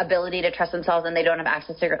ability to trust themselves and they don't have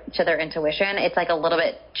access to their intuition, it's like a little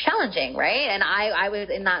bit challenging, right? And I was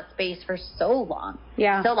in that space for so long.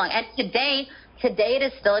 Yeah. So long. And today it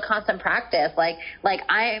is still a constant practice. Like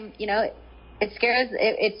I'm, you know, it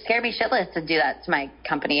scared me shitless to do that to my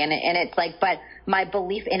company. And it's like, but my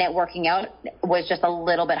belief in it working out was just a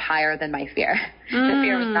little bit higher than my fear. The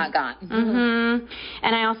fear was not gone. Mm-hmm.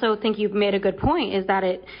 And I also think you've made a good point, is that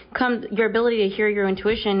your ability to hear your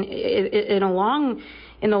intuition in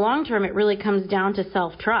the long term, it really comes down to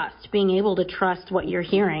self-trust, being able to trust what you're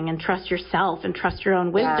hearing and trust yourself and trust your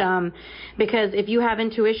own wisdom. Yeah. Because if you have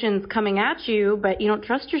intuitions coming at you, but you don't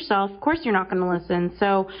trust yourself, of course you're not going to listen.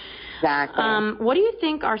 So exactly. What do you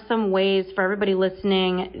think are some ways for everybody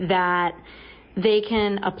listening that they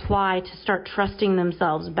can apply to start trusting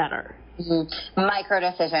themselves better? Mm-hmm. Micro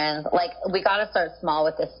decisions. Like, we got to start small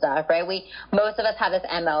with this stuff, right? Most of us have this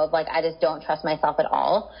MO of like, I just don't trust myself at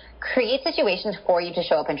all. Create situations for you to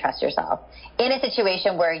show up and trust yourself. In a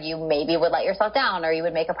situation where you maybe would let yourself down, or you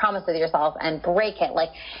would make a promise with yourself and break it. Like,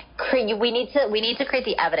 we need to create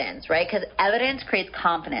the evidence, right? Because evidence creates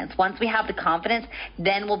confidence. Once we have the confidence,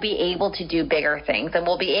 then we'll be able to do bigger things, and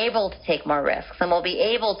we'll be able to take more risks, and we'll be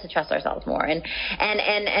able to trust ourselves more. And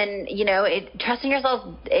you know, trusting yourself,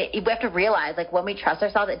 we have to realize, like, when we trust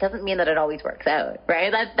ourselves, it doesn't mean that it always works out,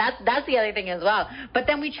 right? That's the other thing as well. But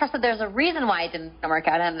then we trust that there's a reason why it didn't work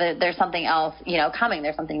out, and there's something else, you know, coming.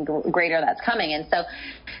 There's something greater that's coming. And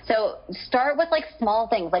so start with like small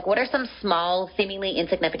things. Like, what are some small, seemingly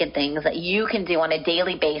insignificant things that you can do on a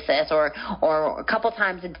daily basis or a couple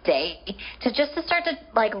times a day to start to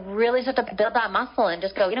like really start to build that muscle and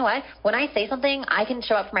just go, you know what? When I say something, I can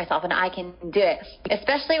show up for myself and I can do it.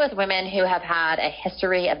 Especially with women who have had a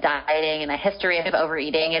history of dieting and a history of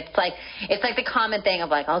overeating. It's like the common thing of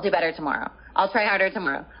like, I'll do better tomorrow. I'll try harder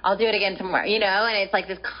tomorrow. I'll do it again tomorrow, you know, and it's like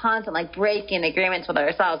this constant like breaking agreements with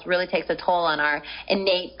ourselves really takes a toll on our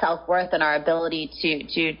innate self-worth and our ability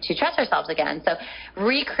to trust ourselves again. So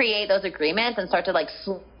recreate those agreements and start to like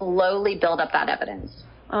slowly build up that evidence.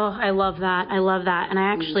 Oh, I love that. I love that. And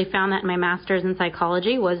I actually found that in my master's in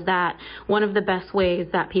psychology was that one of the best ways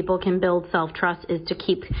that people can build self-trust is to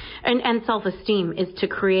keep, and self-esteem is to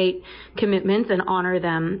create commitments and honor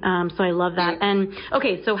them. So I love that. And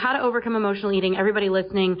okay, so how to overcome emotional eating. Everybody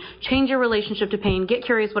listening, change your relationship to pain. Get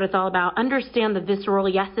curious what it's all about. Understand the visceral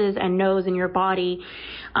yeses and nos in your body.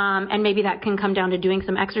 And maybe that can come down to doing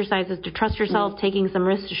some exercises to trust yourself, taking some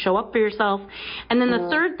risks to show up for yourself. And then the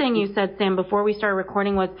third thing you said, Sam, before we started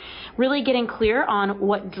recording was really getting clear on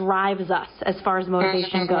what drives us as far as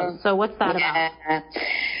motivation goes. So what's that about?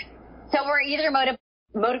 So we're either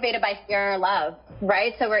motivated by fear or love,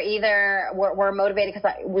 right? So we're motivated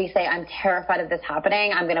because we say, I'm terrified of this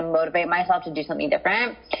happening. I'm going to motivate myself to do something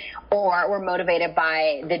different. Or we're motivated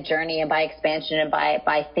by the journey and by expansion and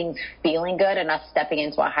by things feeling good and us stepping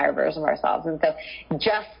into a higher version of ourselves. And so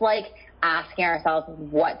just like asking ourselves,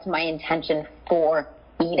 what's my intention for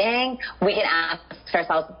eating, we can ask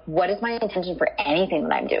ourselves, what is my intention for anything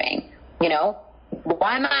that I'm doing? You know,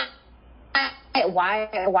 why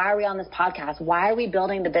are we on this podcast? Why are we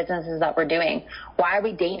building the businesses that we're doing? Why are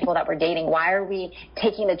we dating people that we're dating? Why are we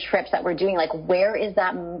taking the trips that we're doing? Like,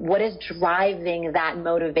 what is driving that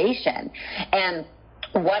motivation? And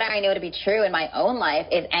what I know to be true in my own life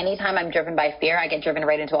is anytime I'm driven by fear, I get driven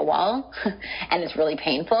right into a wall and it's really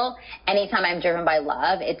painful. Anytime I'm driven by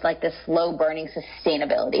love, it's like this slow burning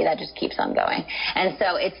sustainability that just keeps on going. And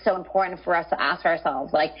so it's so important for us to ask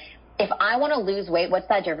ourselves, like, if I want to lose weight, what's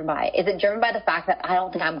that driven by? Is it driven by the fact that I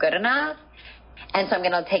don't think I'm good enough? And so I'm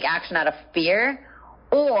going to take action out of fear?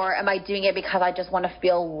 Or am I doing it because I just want to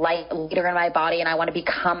feel lighter in my body and I want to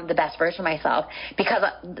become the best version of myself? Because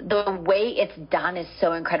the way it's done is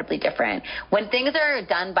so incredibly different. When things are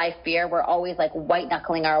done by fear, we're always like white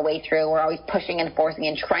knuckling our way through. We're always pushing and forcing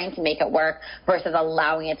and trying to make it work versus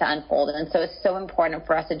allowing it to unfold. And so it's so important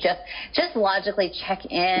for us to just logically check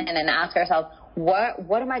in and ask ourselves,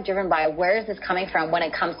 what am I driven by? Where is this coming from when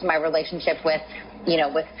it comes to my relationship with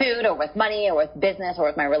food or with money or with business or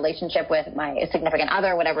with my relationship with my significant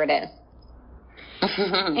other, whatever it is.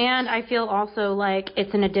 And I feel also like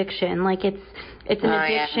it's an addiction. Like it's an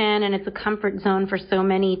addiction and it's a comfort zone for so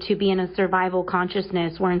many to be in a survival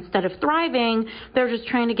consciousness where instead of thriving, they're just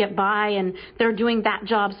trying to get by and they're doing that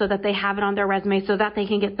job so that they have it on their resume so that they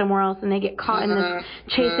can get somewhere else and they get caught in this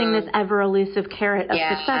chasing this ever elusive carrot of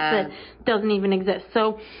success that doesn't even exist.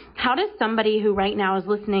 So how does somebody who right now is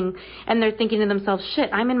listening and they're thinking to themselves,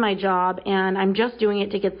 shit, I'm in my job and I'm just doing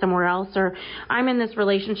it to get somewhere else, or I'm in this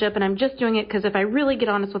relationship and I'm just doing it because if I really get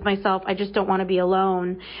honest with myself, I just don't want to be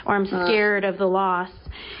alone, or I'm scared of the loss.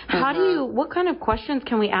 What kind of questions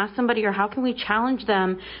can we ask somebody, or how can we challenge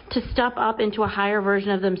them to step up into a higher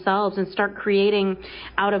version of themselves and start creating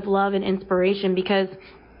out of love and inspiration? Because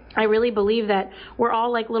I really believe that we're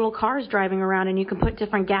all like little cars driving around and you can put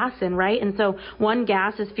different gas in, right? And so one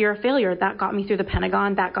gas is fear of failure. That got me through the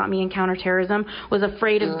Pentagon. That got me in counterterrorism, was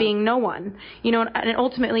afraid of being no one. You know, and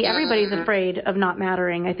ultimately everybody's afraid of not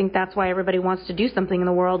mattering. I think that's why everybody wants to do something in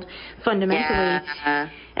the world fundamentally. Yeah.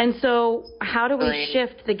 And so how do we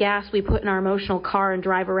shift the gas we put in our emotional car and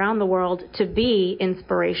drive around the world to be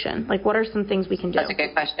inspiration? Like, what are some things we can do? That's a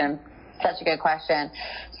good question. Such a good question.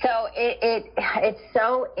 So it's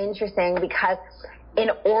so interesting because in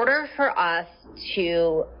order for us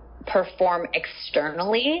to perform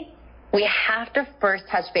externally, we have to first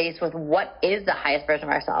touch base with what is the highest version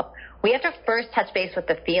of ourselves. We have to first touch base with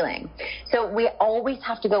the feeling. So we always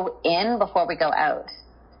have to go in before we go out.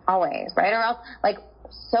 Always, right? Or else, like,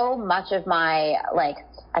 so much of my, like,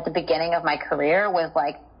 at the beginning of my career was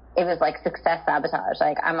like, it was like success sabotage.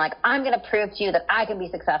 Like, I'm going to prove to you that I can be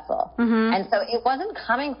successful. And so it wasn't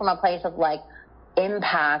coming from a place of like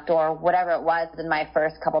impact or whatever it was in my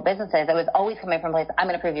first couple businesses. It was always coming from a place, I'm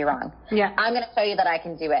going to prove you wrong. Yeah. I'm going to show you that I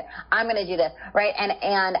can do it. I'm going to do this. Right.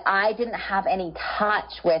 And I didn't have any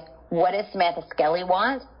touch with what does Samantha Skelly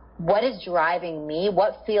want? What is driving me?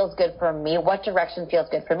 What feels good for me? What direction feels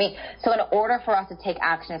good for me? So in order for us to take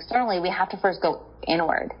action externally, we have to first go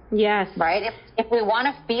inward. Yes. Right? If we want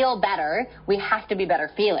to feel better, we have to be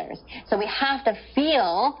better feelers. So we have to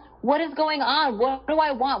feel what is going on? What do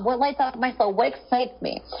I want? What lights up my soul? What excites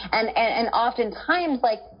me? And oftentimes,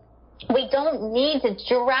 like, we don't need to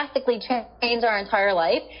drastically change our entire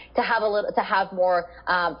life to have more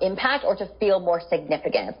impact or to feel more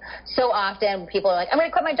significance. So often people are like, I'm going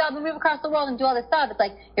to quit my job and move across the world and do all this stuff. It's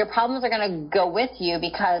like your problems are going to go with you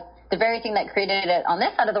because the very thing that created it on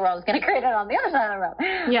this side of the world is going to create it on the other side of the world.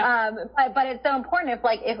 Yeah. But it's so important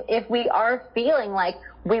if we are feeling like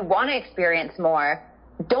we want to experience more,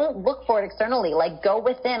 don't look for it externally. Like, go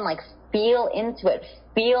within, like, feel into it,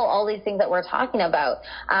 feel all these things that we're talking about.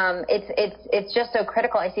 It's just so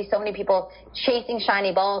critical. I see so many people chasing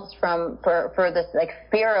shiny balls for this, like,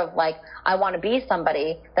 fear of, like, I want to be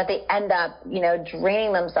somebody, that they end up,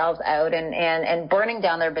 draining themselves out and burning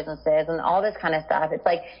down their businesses and all this kind of stuff. It's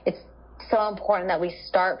like, it's so important that we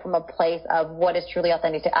start from a place of what is truly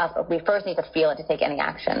authentic to us, but we first need to feel it to take any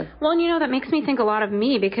action. Well, and that makes me think a lot of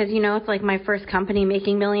me because, it's like my first company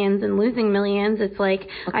making millions and losing millions. It's like,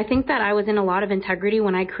 I think that I was in a lot of integrity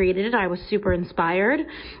when I created it. I was super inspired.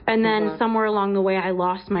 And then somewhere along the way, I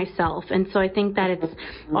lost myself. And so I think that it's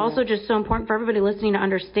also just so important for everybody listening to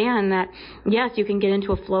understand that, yes, you can get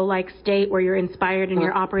into a flow-like state where you're inspired and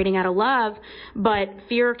you're operating out of love, but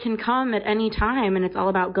fear can come at any time, and it's all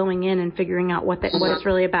about going in and figuring out what it's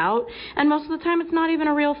really about. And most of the time, it's not even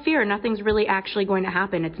a real fear. Nothing's really actually going to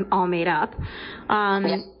happen. It's all made up.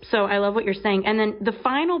 So I love what you're saying. And then the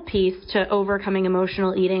final piece to overcoming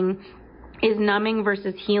emotional eating is numbing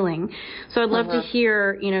versus healing. So I'd love to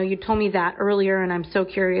hear, you told me that earlier, and I'm so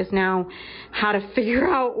curious now how to figure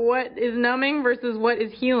out what is numbing versus what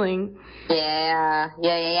is healing. Yeah.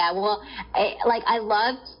 Well, I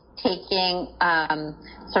loved taking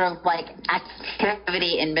sort of like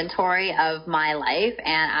activity inventory of my life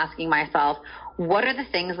and asking myself, what are the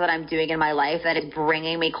things that I'm doing in my life that is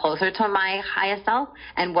bringing me closer to my highest self,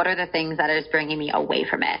 and what are the things that is bringing me away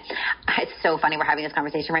from it? It's so funny we're having this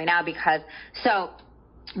conversation right now because,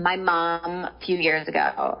 my mom a few years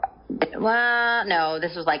ago, well, no,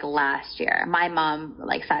 this was like last year, my mom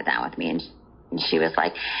like sat down with me and she was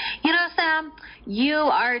like, Sam, you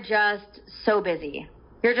are just so busy.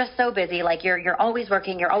 You're just so busy. Like, you're always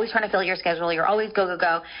working. You're always trying to fill your schedule. You're always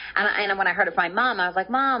go. And when I heard it from my mom, I was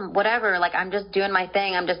like, Mom, whatever. Like, I'm just doing my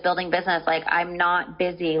thing. I'm just building business. Like, I'm not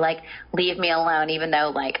busy. Like, leave me alone, even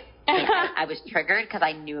though, like, I was triggered because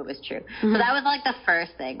I knew it was true. So that was, like, the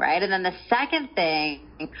first thing, right? And then the second thing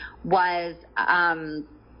was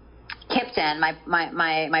Kipton,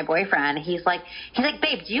 my boyfriend, he's like,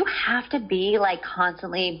 babe, do you have to be like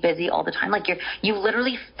constantly busy all the time? Like you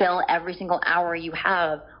literally fill every single hour you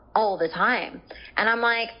have all the time. And I'm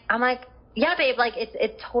like, yeah, babe, like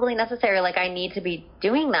it's totally necessary. Like, I need to be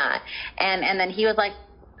doing that. And then he was like,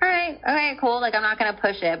 all right, okay, cool. Like, I'm not going to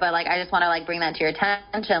push it, but like, I just want to like bring that to your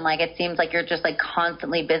attention. Like, it seems like you're just like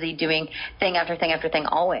constantly busy doing thing after thing after thing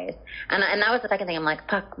always. And that was the second thing. I'm like,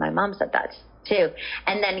 fuck, my mom said that too.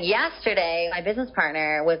 And then yesterday, my business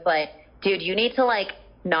partner was like, dude, you need to like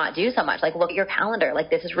not do so much. Like, look at your calendar. Like,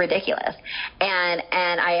 this is ridiculous. And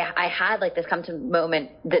I had like this come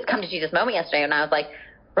to Jesus moment yesterday. And I was like,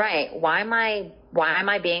 right, why am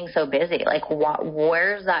I being so busy? Like,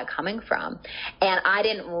 where's that coming from? And I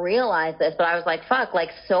didn't realize this, but I was like, fuck,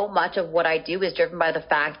 like, so much of what I do is driven by the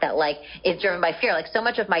fact that, like, it's driven by fear. Like, so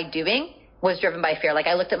much of my doing was driven by fear. Like,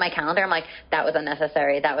 I looked at my calendar, I'm like, that was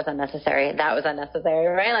unnecessary,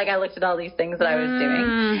 right? Like, I looked at all these things that I was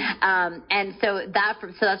doing. And so that's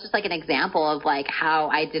just like an example of like how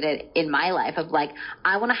I did it in my life of like,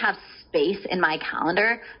 I want to have space in my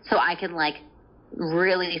calendar so I can like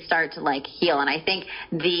really start to like heal. And I think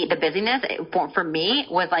the busyness for me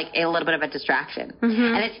was like a little bit of a distraction.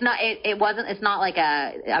 And it's not like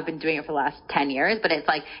I've been doing it for the last 10 years, but it's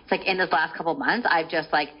like in this last couple of months, I've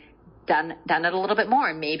just like done it a little bit more.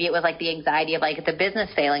 And maybe it was like the anxiety of like the business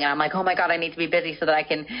failing. And I'm like, oh my God, I need to be busy so that I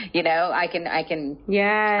can,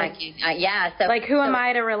 So like, who am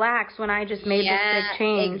I to relax when I just made this big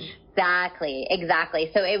change? Exactly.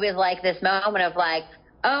 So it was like this moment of like,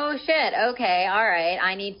 oh shit, okay, all right,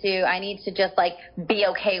 I need to just like be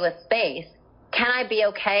okay with space. Can I be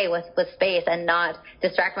okay with space and not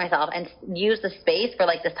distract myself and use the space for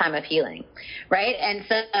like this time of healing, right? And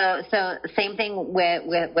so same thing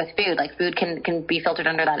with food. Like, food can be filtered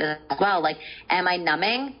under that as well. Like, am I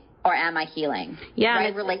numbing or am I healing? Yeah,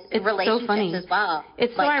 right? it's so funny as well.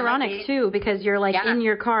 It's so ironic too, because you're like in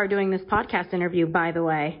your car doing this podcast interview, by the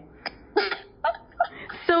way.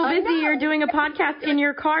 So busy, you're doing a podcast in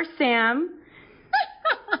your car, Sam.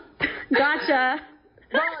 Gotcha.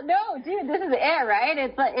 Well, no, dude, this is it, right?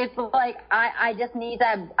 It's like I just need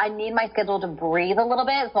my schedule to breathe a little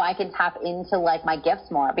bit so I can tap into like my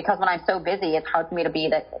gifts more, because when I'm so busy, it's hard for me to be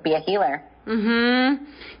a healer.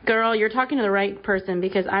 Girl, you're talking to the right person,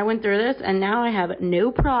 because I went through this and now I have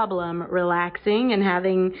no problem relaxing and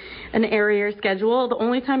having an airier schedule. The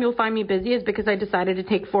only time you'll find me busy is because I decided to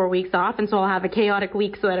take 4 weeks off, and so I'll have a chaotic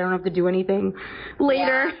week so that I don't have to do anything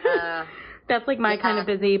later. That's like my kind of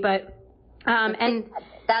busy, but And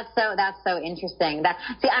that's so interesting.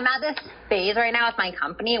 I'm at this phase right now with my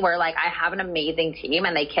company where like I have an amazing team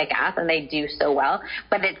and they kick ass and they do so well,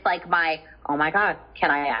 but it's like oh my God, can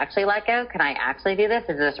I actually let go? Can I actually do this?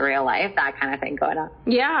 Is this real life? That kind of thing going on.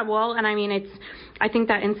 Yeah, well, and I mean, I think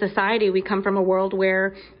that in society we come from a world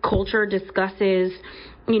where culture discusses,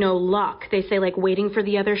 luck. They say like waiting for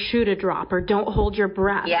the other shoe to drop or don't hold your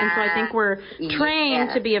breath. Yeah. And so I think we're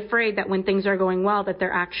trained to be afraid that when things are going well that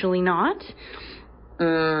they're actually not.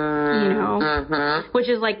 Which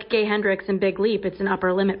is like Gay Hendricks and Big Leap. It's an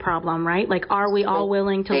upper limit problem, right? Like, are we all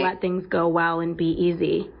willing to let things go well and be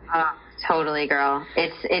easy? Totally, girl.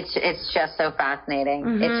 It's just so fascinating.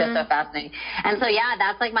 Mm-hmm. It's just so fascinating. And so, yeah,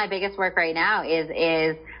 that's like my biggest work right now is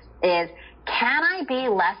can I be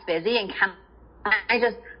less busy and can I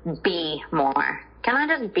just be more? Can I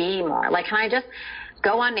just be more? Like, can I just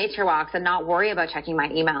go on nature walks and not worry about checking my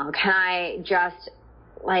email? Can I just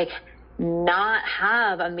like not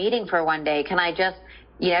have a meeting for one day? Can I just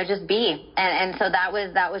be? And so that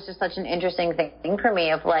was just such an interesting thing for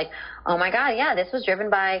me of like, oh my God, yeah, this was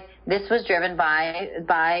driven by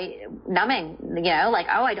numbing, like,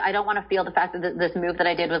 oh, I don't want to feel the fact that this move that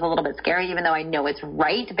I did was a little bit scary, even though I know it's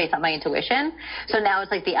right based on my intuition. So now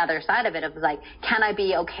it's like the other side of it of like, can I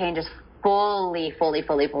be okay and just fully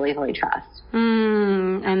trust?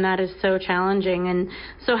 And that is so challenging. And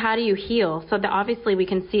so how do you heal? So obviously we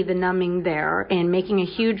can see the numbing there and making a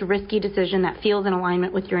huge risky decision that feels in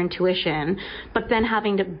alignment with your intuition, but then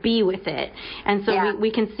having to be with it. And so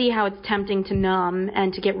we can see how it's tempting to numb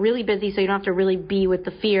and to get really busy so you don't have to really be with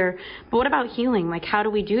the fear. But what about healing? Like, how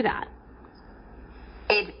do we do that?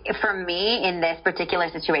 For me, in this particular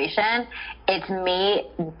situation, it's me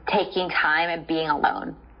taking time and being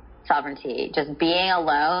alone. Sovereignty, just being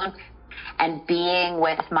alone and being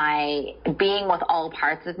with all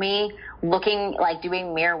parts of me, looking, like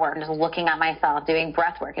doing mirror work, just looking at myself, doing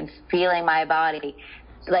breath work and feeling my body,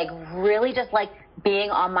 like really just like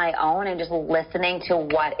being on my own and just listening to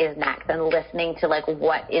what is next and listening to like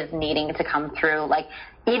what is needing to come through. Like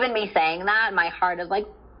even me saying that, my heart is like,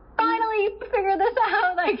 finally figure this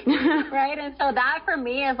out, like, right? And so that for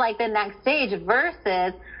me is like the next stage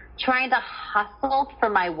versus trying to hustle for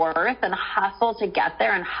my worth and hustle to get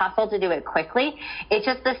there and hustle to do it quickly. It's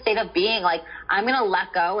just the state of being like, I'm going to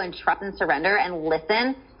let go and trust and surrender and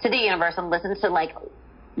listen to the universe and listen to like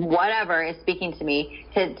whatever is speaking to me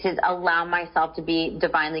to allow myself to be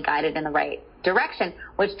divinely guided in the right direction,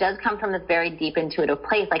 which does come from this very deep intuitive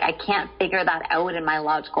place. Like I can't figure that out in my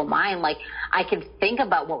logical mind. Like I could think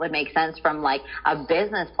about what would make sense from like a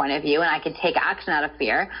business point of view and I could take action out of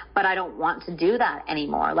fear, but I don't want to do that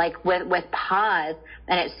anymore. Like with pause,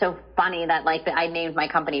 and it's so funny that like I named my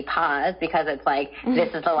company Pause because it's like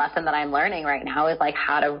this is the lesson that I'm learning right now is like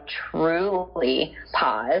how to truly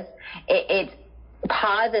pause.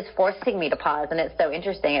 Pause is forcing me to pause, and it's so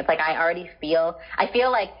interesting. It's like I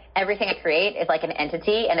feel like everything I create is like an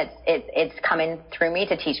entity, and it's coming through me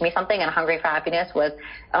to teach me something. And Hungry for Happiness was,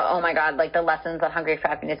 oh my God, like the lessons that Hungry for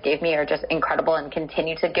Happiness gave me are just incredible and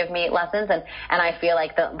continue to give me lessons. And I feel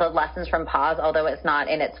like the lessons from Pause, although it's not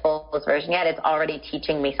in its fullest version yet, it's already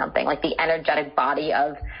teaching me something. Like the energetic body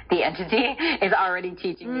of the entity is already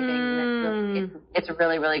teaching me things. And it's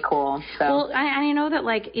really, really cool. So. Well, I know that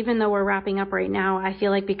like even though we're wrapping up right now, I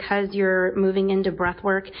feel like because you're moving into breath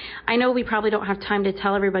work, I know we probably don't have time to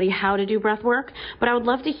tell everybody how to do breath work, but I would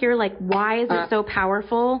love to hear like why is it so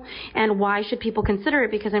powerful and why should people consider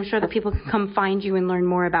it, because I'm sure that people can come find you and learn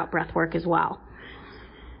more about breath work as well.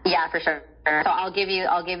 Yeah, for sure. So I'll give you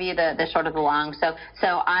the short of the long. So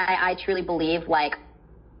I truly believe like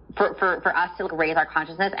for us to like raise our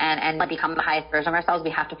consciousness and like become the highest version of ourselves, we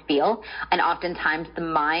have to feel. And oftentimes the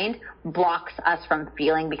mind blocks us from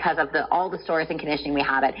feeling because of all the stories and conditioning we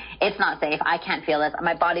have. It's not safe. I can't feel this.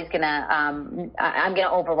 My body's I'm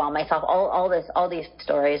gonna overwhelm myself. All these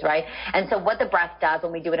stories, right? And so what the breath does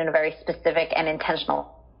when we do it in a very specific and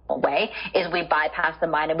intentional way is we bypass the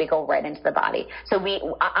mind and we go right into the body. So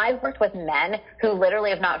I've worked with men who literally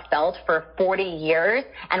have not felt for 40 years,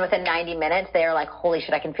 and within 90 minutes they're like, holy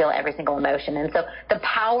shit, I can feel every single emotion. And so the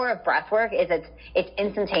power of breath work is it's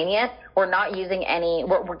instantaneous. We're not using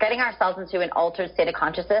we're getting ourselves into an altered state of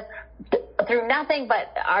consciousness through nothing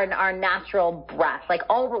but our natural breath. Like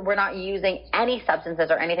we're not using any substances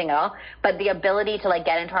or anything at all, but the ability to like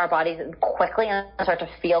get into our bodies quickly and start to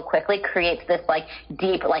feel quickly creates this like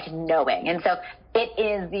deep like knowing. And so it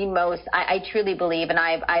is the most, I truly believe, and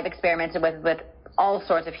I've experimented with all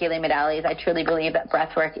sorts of healing modalities. I truly believe that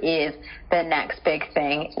breath work is the next big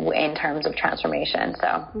thing in terms of transformation.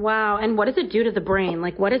 So wow. And what does it do to the brain?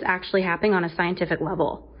 Like what is actually happening on a scientific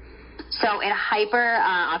level? So it hyper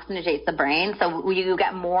oxygenates the brain. So you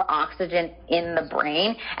get more oxygen in the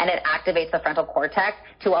brain, and it activates the frontal cortex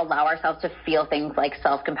to allow ourselves to feel things like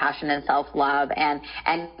self-compassion and self-love and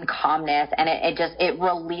calmness. And it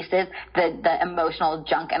releases the emotional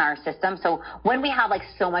junk in our system. So when we have like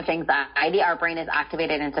so much anxiety, our brain is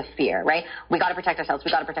activated into fear, right? We got to protect ourselves.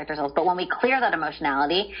 But when we clear that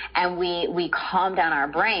emotionality and we calm down our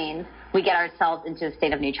brains, we get ourselves into a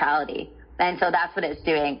state of neutrality. And so that's what it's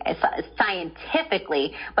doing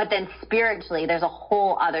scientifically, but then spiritually, there's a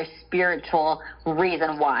whole other spiritual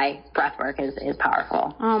reason why breath work is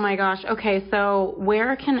powerful. Oh my gosh. Okay. So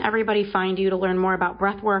where can everybody find you to learn more about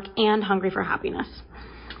breath work and Hungry for Happiness?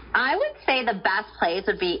 I would say the best place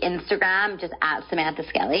would be Instagram, just at Samantha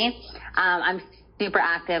Skelly. I'm super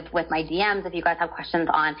active with my DMs. If you guys have questions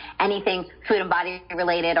on anything food and body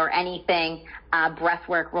related or anything breath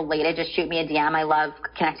work related, just shoot me a DM. I love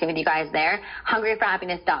connecting with you guys there.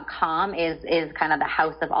 hungryforhappiness.com is kind of the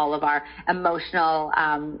house of all of our emotional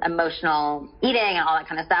eating and all that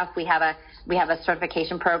kind of stuff. We have a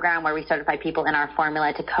certification program where we certify people in our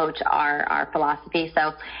formula to coach our philosophy.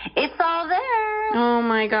 So it's all there. Oh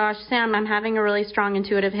my gosh, Sam, I'm having a really strong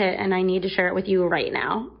intuitive hit and I need to share it with you right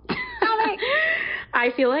now.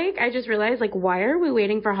 I feel like I just realized, like, why are we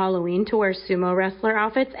waiting for Halloween to wear sumo wrestler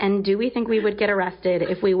outfits? And do we think we would get arrested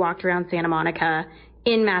if we walked around Santa Monica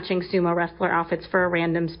in matching sumo wrestler outfits for a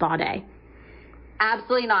random spa day?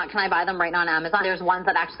 Absolutely not. Can I buy them right now on Amazon? There's ones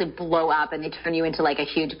that actually blow up and they turn you into like a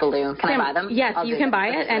huge balloon. Can I buy them? Yes, you can buy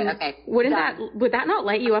it. And okay. Would that not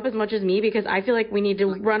light you up as much as me? Because I feel like we need to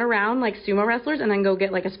run around like sumo wrestlers and then go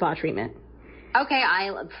get like a spa treatment. Okay,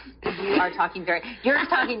 you are talking dirty. You're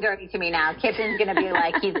talking dirty to me now. Kippen's gonna be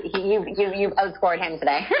like, you've outscored him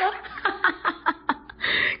today.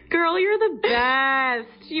 Girl, you're the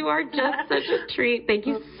best. You are just such a treat. Thank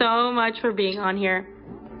you so much for being on here.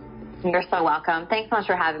 You're so welcome. Thanks so much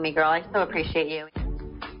for having me, girl. I so appreciate you.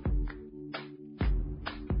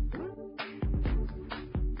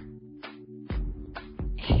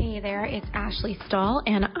 Hey there, it's Ashley Stahl,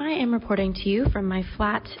 and I am reporting to you from my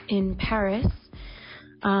flat in Paris.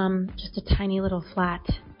 Just a tiny little flat,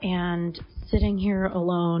 and sitting here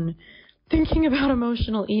alone thinking about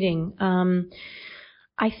emotional eating.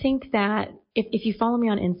 I think that if you follow me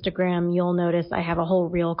on Instagram, you'll notice I have a whole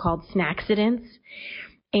reel called Snackcidents,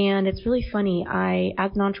 and it's really funny.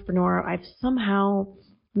 As an entrepreneur, I've somehow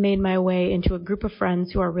made my way into a group of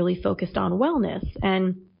friends who are really focused on wellness,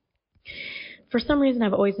 and for some reason,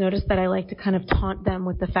 I've always noticed that I like to kind of taunt them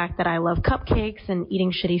with the fact that I love cupcakes and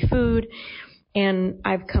eating shitty food. And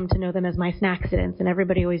I've come to know them as my Snackcidents. And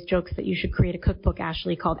everybody always jokes that you should create a cookbook,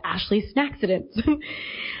 Ashley, called Ashley's Snackcidents.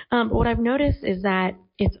 But what I've noticed is that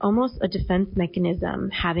it's almost a defense mechanism,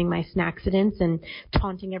 having my Snackcidents and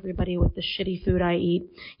taunting everybody with the shitty food I eat,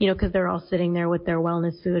 because they're all sitting there with their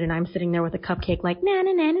wellness food and I'm sitting there with a cupcake like, na,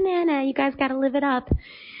 na, na, na, na, you guys got to live it up.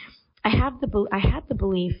 I had the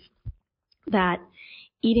belief that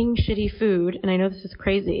eating shitty food, and I know this is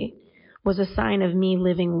crazy, was a sign of me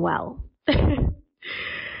living well. And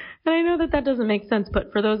I know that doesn't make sense,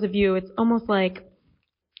 but for those of you, it's almost like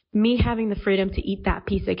me having the freedom to eat that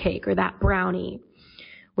piece of cake or that brownie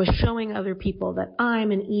was showing other people that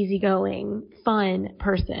I'm an easygoing, fun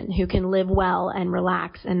person who can live well and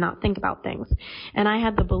relax and not think about things. And I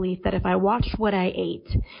had the belief that if I watched what I ate,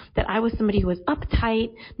 that I was somebody who was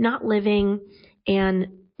uptight, not living, and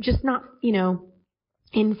just not,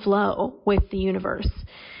 in flow with the universe.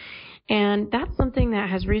 And that's something that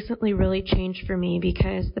has recently really changed for me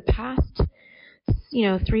because the past,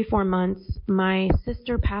 3-4 months, my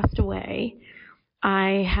sister passed away.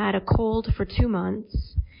 I had a cold for 2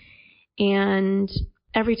 months, and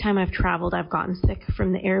every time I've traveled, I've gotten sick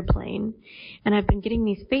from the airplane, and I've been getting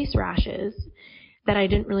these face rashes that I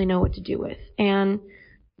didn't really know what to do with. And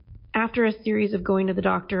after a series of going to the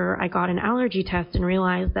doctor, I got an allergy test and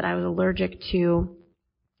realized that I was allergic to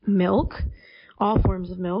milk, all forms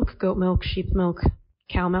of milk, goat milk, sheep milk,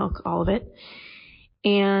 cow milk, all of it,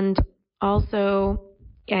 and also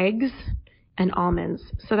eggs and almonds.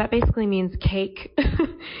 So that basically means cake,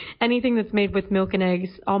 anything that's made with milk and eggs,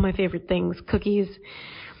 all my favorite things, cookies.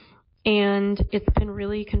 And it's been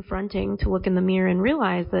really confronting to look in the mirror and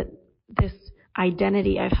realize that this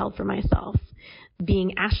identity I've held for myself,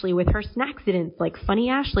 being Ashley with her Snackcidents, like funny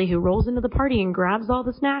Ashley who rolls into the party and grabs all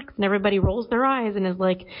the snacks and everybody rolls their eyes and is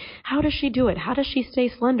like, how does she do it? How does she stay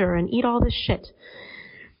slender and eat all this shit?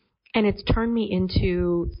 And it's turned me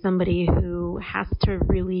into somebody who has to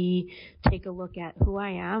really take a look at who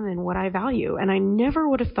I am and what I value. And I never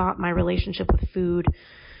would have thought my relationship with food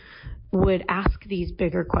would ask these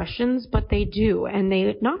bigger questions, but they do. And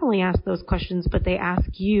they not only ask those questions, but they ask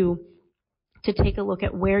you to take a look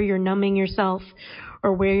at where you're numbing yourself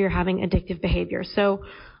or where you're having addictive behavior. So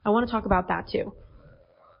I want to talk about that too.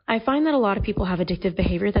 I find that a lot of people have addictive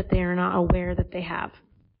behavior that they are not aware that they have.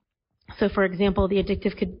 So for example, the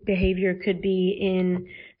addictive behavior could be in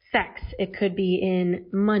sex. It could be in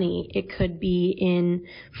money. It could be in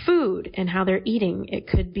food and how they're eating. It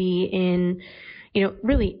could be in,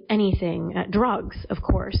 really anything, drugs, of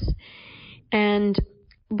course. And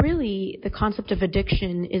really, the concept of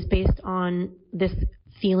addiction is based on this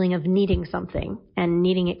feeling of needing something and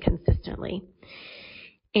needing it consistently.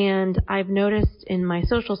 And I've noticed in my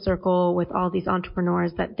social circle with all these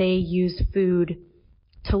entrepreneurs that they use food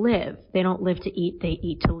to live. They don't live to eat. They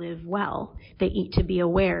eat to live well. They eat to be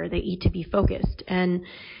aware. They eat to be focused. And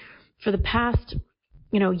for the past,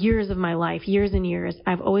 years of my life, years and years,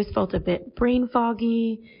 I've always felt a bit brain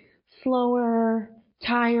foggy, slower,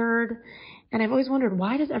 tired. And I've always wondered,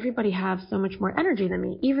 why does everybody have so much more energy than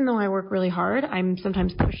me? Even though I work really hard, I'm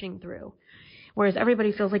sometimes pushing through. Whereas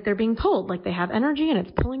everybody feels like they're being told, like they have energy and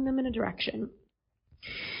it's pulling them in a direction.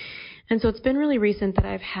 And so it's been really recent that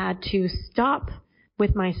I've had to stop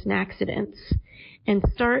with my snackcidents and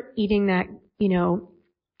start eating that,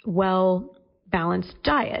 well-balanced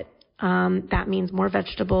diet. That means more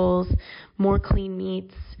vegetables, more clean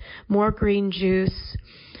meats, more green juice.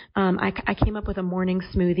 I came up with a morning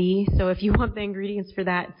smoothie. So if you want the ingredients for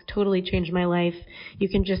that, it's totally changed my life. You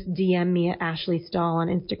can just DM me at Ashley Stahl on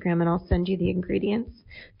Instagram and I'll send you the ingredients.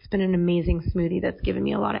 It's been an amazing smoothie that's given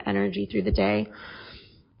me a lot of energy through the day.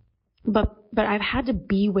 But I've had to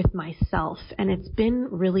be with myself and it's been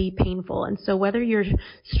really painful. And so whether you're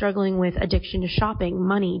struggling with addiction to shopping,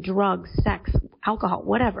 money, drugs, sex, alcohol,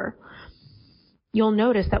 whatever, you'll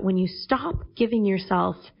notice that when you stop giving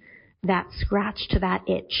yourself that scratch to that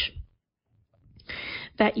itch,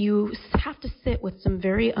 that you have to sit with some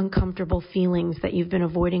very uncomfortable feelings that you've been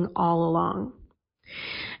avoiding all along.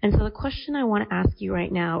 And so the question I want to ask you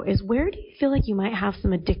right now is, where do you feel like you might have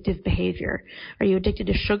some addictive behavior? Are you addicted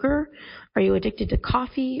to sugar? Are you addicted to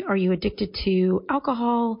coffee? Are you addicted to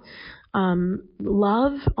alcohol?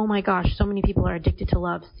 Love? Oh my gosh, so many people are addicted to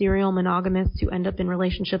love. Serial monogamists who end up in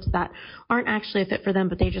relationships that aren't actually a fit for them,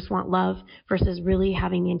 but they just want love versus really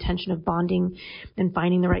having the intention of bonding and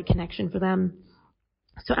finding the right connection for them.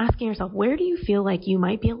 So asking yourself, where do you feel like you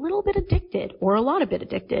might be a little bit addicted or a lot of bit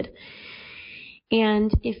addicted?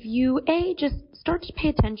 And if you, just start to pay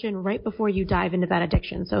attention right before you dive into that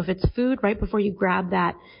addiction. So if it's food, right before you grab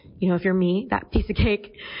that, if you're me, that piece of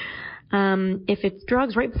cake. If it's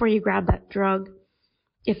drugs, right before you grab that drug.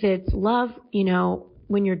 If it's love,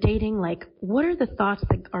 when you're dating, like, what are the thoughts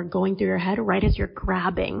that are going through your head right as you're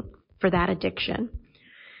grabbing for that addiction?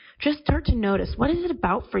 Just start to notice, what is it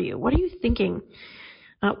about for you? What are you thinking?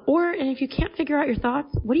 And if you can't figure out your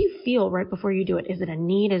thoughts, what do you feel right before you do it? Is it a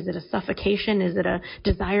need? Is it a suffocation? Is it a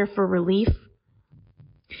desire for relief?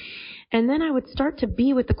 And then I would start to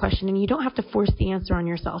be with the question, and you don't have to force the answer on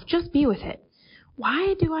yourself. Just be with it.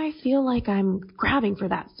 Why do I feel like I'm grabbing for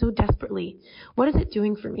that so desperately? What is it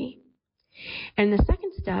doing for me? And the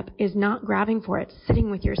second step is not grabbing for it,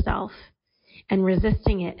 sitting with yourself and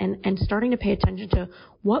resisting it and starting to pay attention to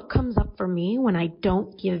what comes up for me when I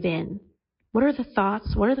don't give in. What are the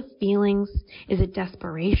thoughts? What are the feelings? Is it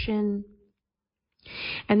desperation?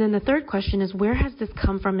 And then the third question is, where has this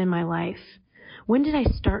come from in my life? When did I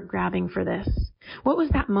start grabbing for this? What was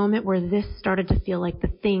that moment where this started to feel like the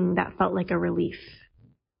thing that felt like a relief?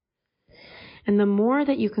 And the more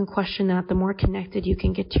that you can question that, the more connected you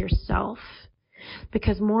can get to yourself.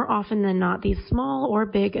 Because more often than not, these small or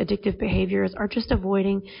big addictive behaviors are just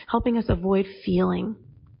helping us avoid feeling.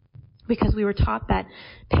 Because we were taught that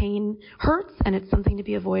pain hurts and it's something to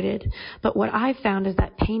be avoided. But what I've found is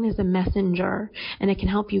that pain is a messenger and it can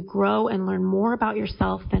help you grow and learn more about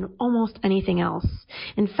yourself than almost anything else.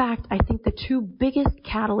 In fact, I think the two biggest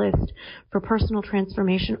catalysts for personal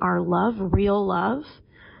transformation are love, real love,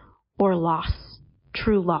 or loss,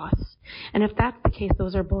 true loss. And if that's the case,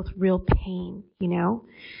 those are both real pain,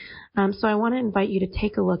 So I want to invite you to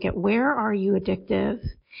take a look at, where are you addictive?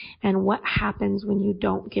 And what happens when you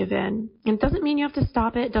don't give in? And it doesn't mean you have to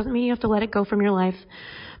stop it. It doesn't mean you have to let it go from your life.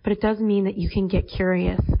 But it does mean that you can get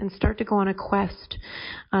curious and start to go on a quest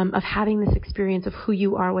of having this experience of who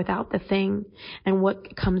you are without the thing and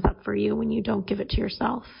what comes up for you when you don't give it to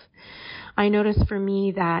yourself. I noticed for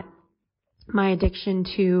me that my addiction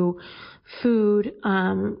to food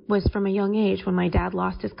was from a young age. When my dad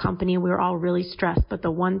lost his company, we were all really stressed, but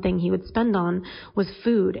the one thing he would spend on was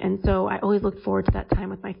food. And so I always looked forward to that time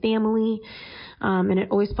with my family. And it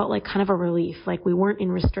always felt like kind of a relief. Like we weren't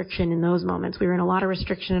in restriction in those moments. We were in a lot of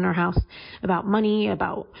restriction in our house about money,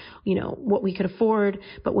 about, what we could afford.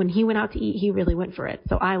 But when he went out to eat, he really went for it.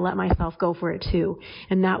 So I let myself go for it too.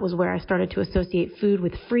 And that was where I started to associate food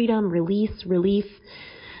with freedom, release, relief.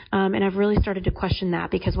 And I've really started to question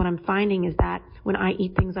that, because what I'm finding is that when I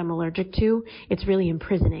eat things I'm allergic to, it's really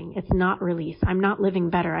imprisoning. It's not release. I'm not living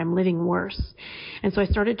better. I'm living worse. And so I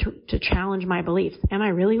started to challenge my beliefs. Am I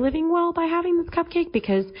really living well by having this cupcake?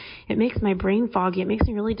 Because it makes my brain foggy. It makes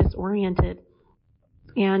me really disoriented.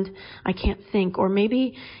 And I can't think. Or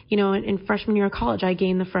maybe, in freshman year of college, I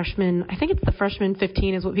gained the freshman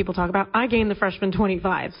 15 is what people talk about. I gained the freshman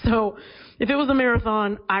 25. So if it was a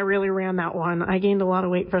marathon, I really ran that one. I gained a lot of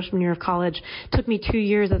weight freshman year of college. It took me 2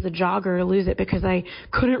 years as a jogger to lose it because I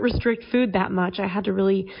couldn't restrict food that much. I had to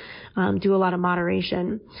really do a lot of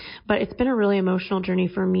moderation. But it's been a really emotional journey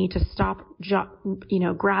for me to stop,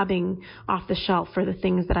 grabbing off the shelf for the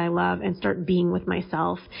things that I love and start being with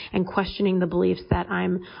myself and questioning the beliefs that I'm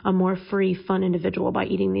a more free, fun individual by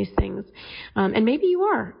eating these things. And maybe you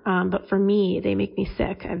are, but for me, they make me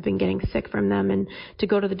sick. I've been getting sick from them, and to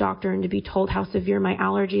go to the doctor and to be told how severe my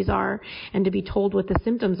allergies are and to be told what the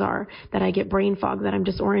symptoms are, that I get brain fog, that I'm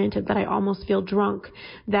disoriented, that I almost feel drunk,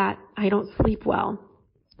 that I don't sleep well,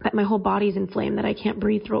 that my whole body's inflamed, that I can't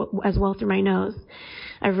breathe as well through my nose.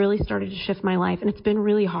 I've really started to shift my life, and it's been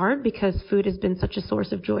really hard because food has been such a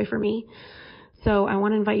source of joy for me. So I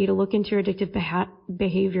want to invite you to look into your addictive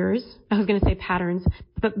behaviors. I was going to say patterns,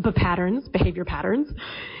 but patterns, behavior patterns,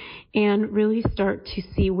 and really start to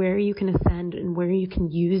see where you can ascend and where you can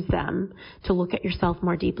use them to look at yourself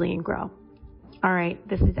more deeply and grow. All right,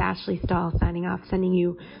 this is Ashley Stahl signing off, sending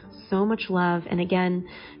you so much love. And again,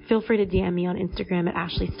 feel free to DM me on Instagram at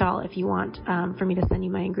Ashley Stahl if you want for me to send you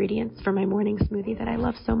my ingredients for my morning smoothie that I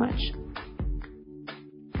love so much.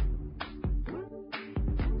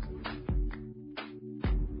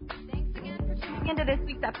 Into this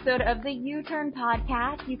week's episode of the U-Turn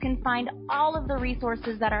Podcast. You can find all of the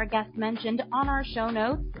resources that our guest mentioned on our show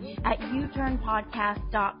notes at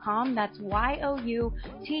uturnpodcast.com. That's YOUTURN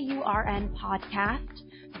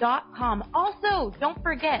podcast.com. Also, don't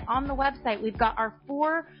forget, on the website, we've got our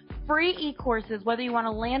 4 free e-courses, whether you want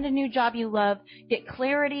to land a new job you love, get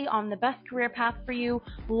clarity on the best career path for you,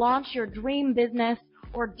 launch your dream business,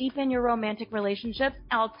 or deepen your romantic relationships.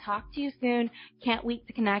 I'll talk to you soon. Can't wait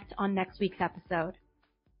to connect on next week's episode.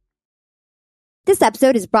 This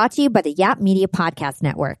episode is brought to you by the Yap Media Podcast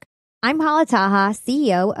Network. I'm Hala Taha,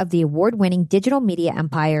 CEO of the award-winning digital media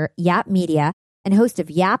empire, Yap Media, and host of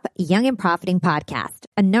Yap Young and Profiting Podcast,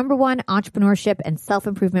 a #1 entrepreneurship and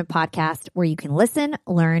self-improvement podcast where you can listen,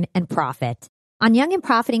 learn, and profit. On Young and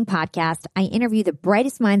Profiting Podcast, I interview the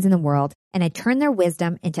brightest minds in the world, and I turn their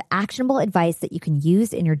wisdom into actionable advice that you can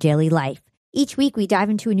use in your daily life. Each week, we dive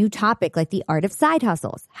into a new topic like the art of side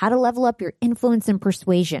hustles, how to level up your influence and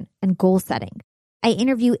persuasion, and goal setting. I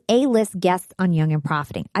interview A-list guests on Young and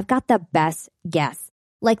Profiting. I've got the best guests,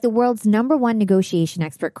 like the world's #1 negotiation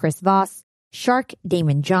expert, Chris Voss, Shark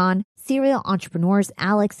Damon John, serial entrepreneurs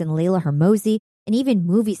Alex and Layla Hermosi, and even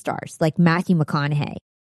movie stars like Matthew McConaughey.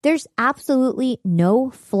 There's absolutely no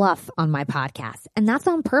fluff on my podcast, and that's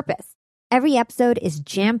on purpose. Every episode is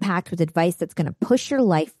jam-packed with advice that's going to push your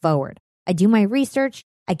life forward. I do my research,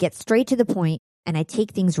 I get straight to the point, and I take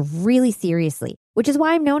things really seriously, which is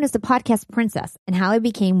why I'm known as the podcast princess and how I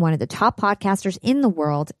became one of the top podcasters in the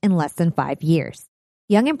world in less than 5 years.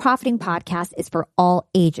 Young and Profiting Podcast is for all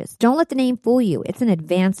ages. Don't let the name fool you. It's an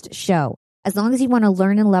advanced show. As long as you want to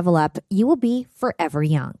learn and level up, you will be forever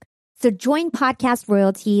young. So join podcast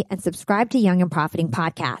royalty and subscribe to Young and Profiting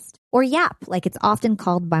Podcast, or YAP, like it's often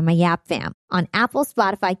called by my YAP fam, on Apple,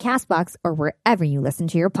 Spotify, CastBox, or wherever you listen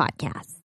to your podcasts.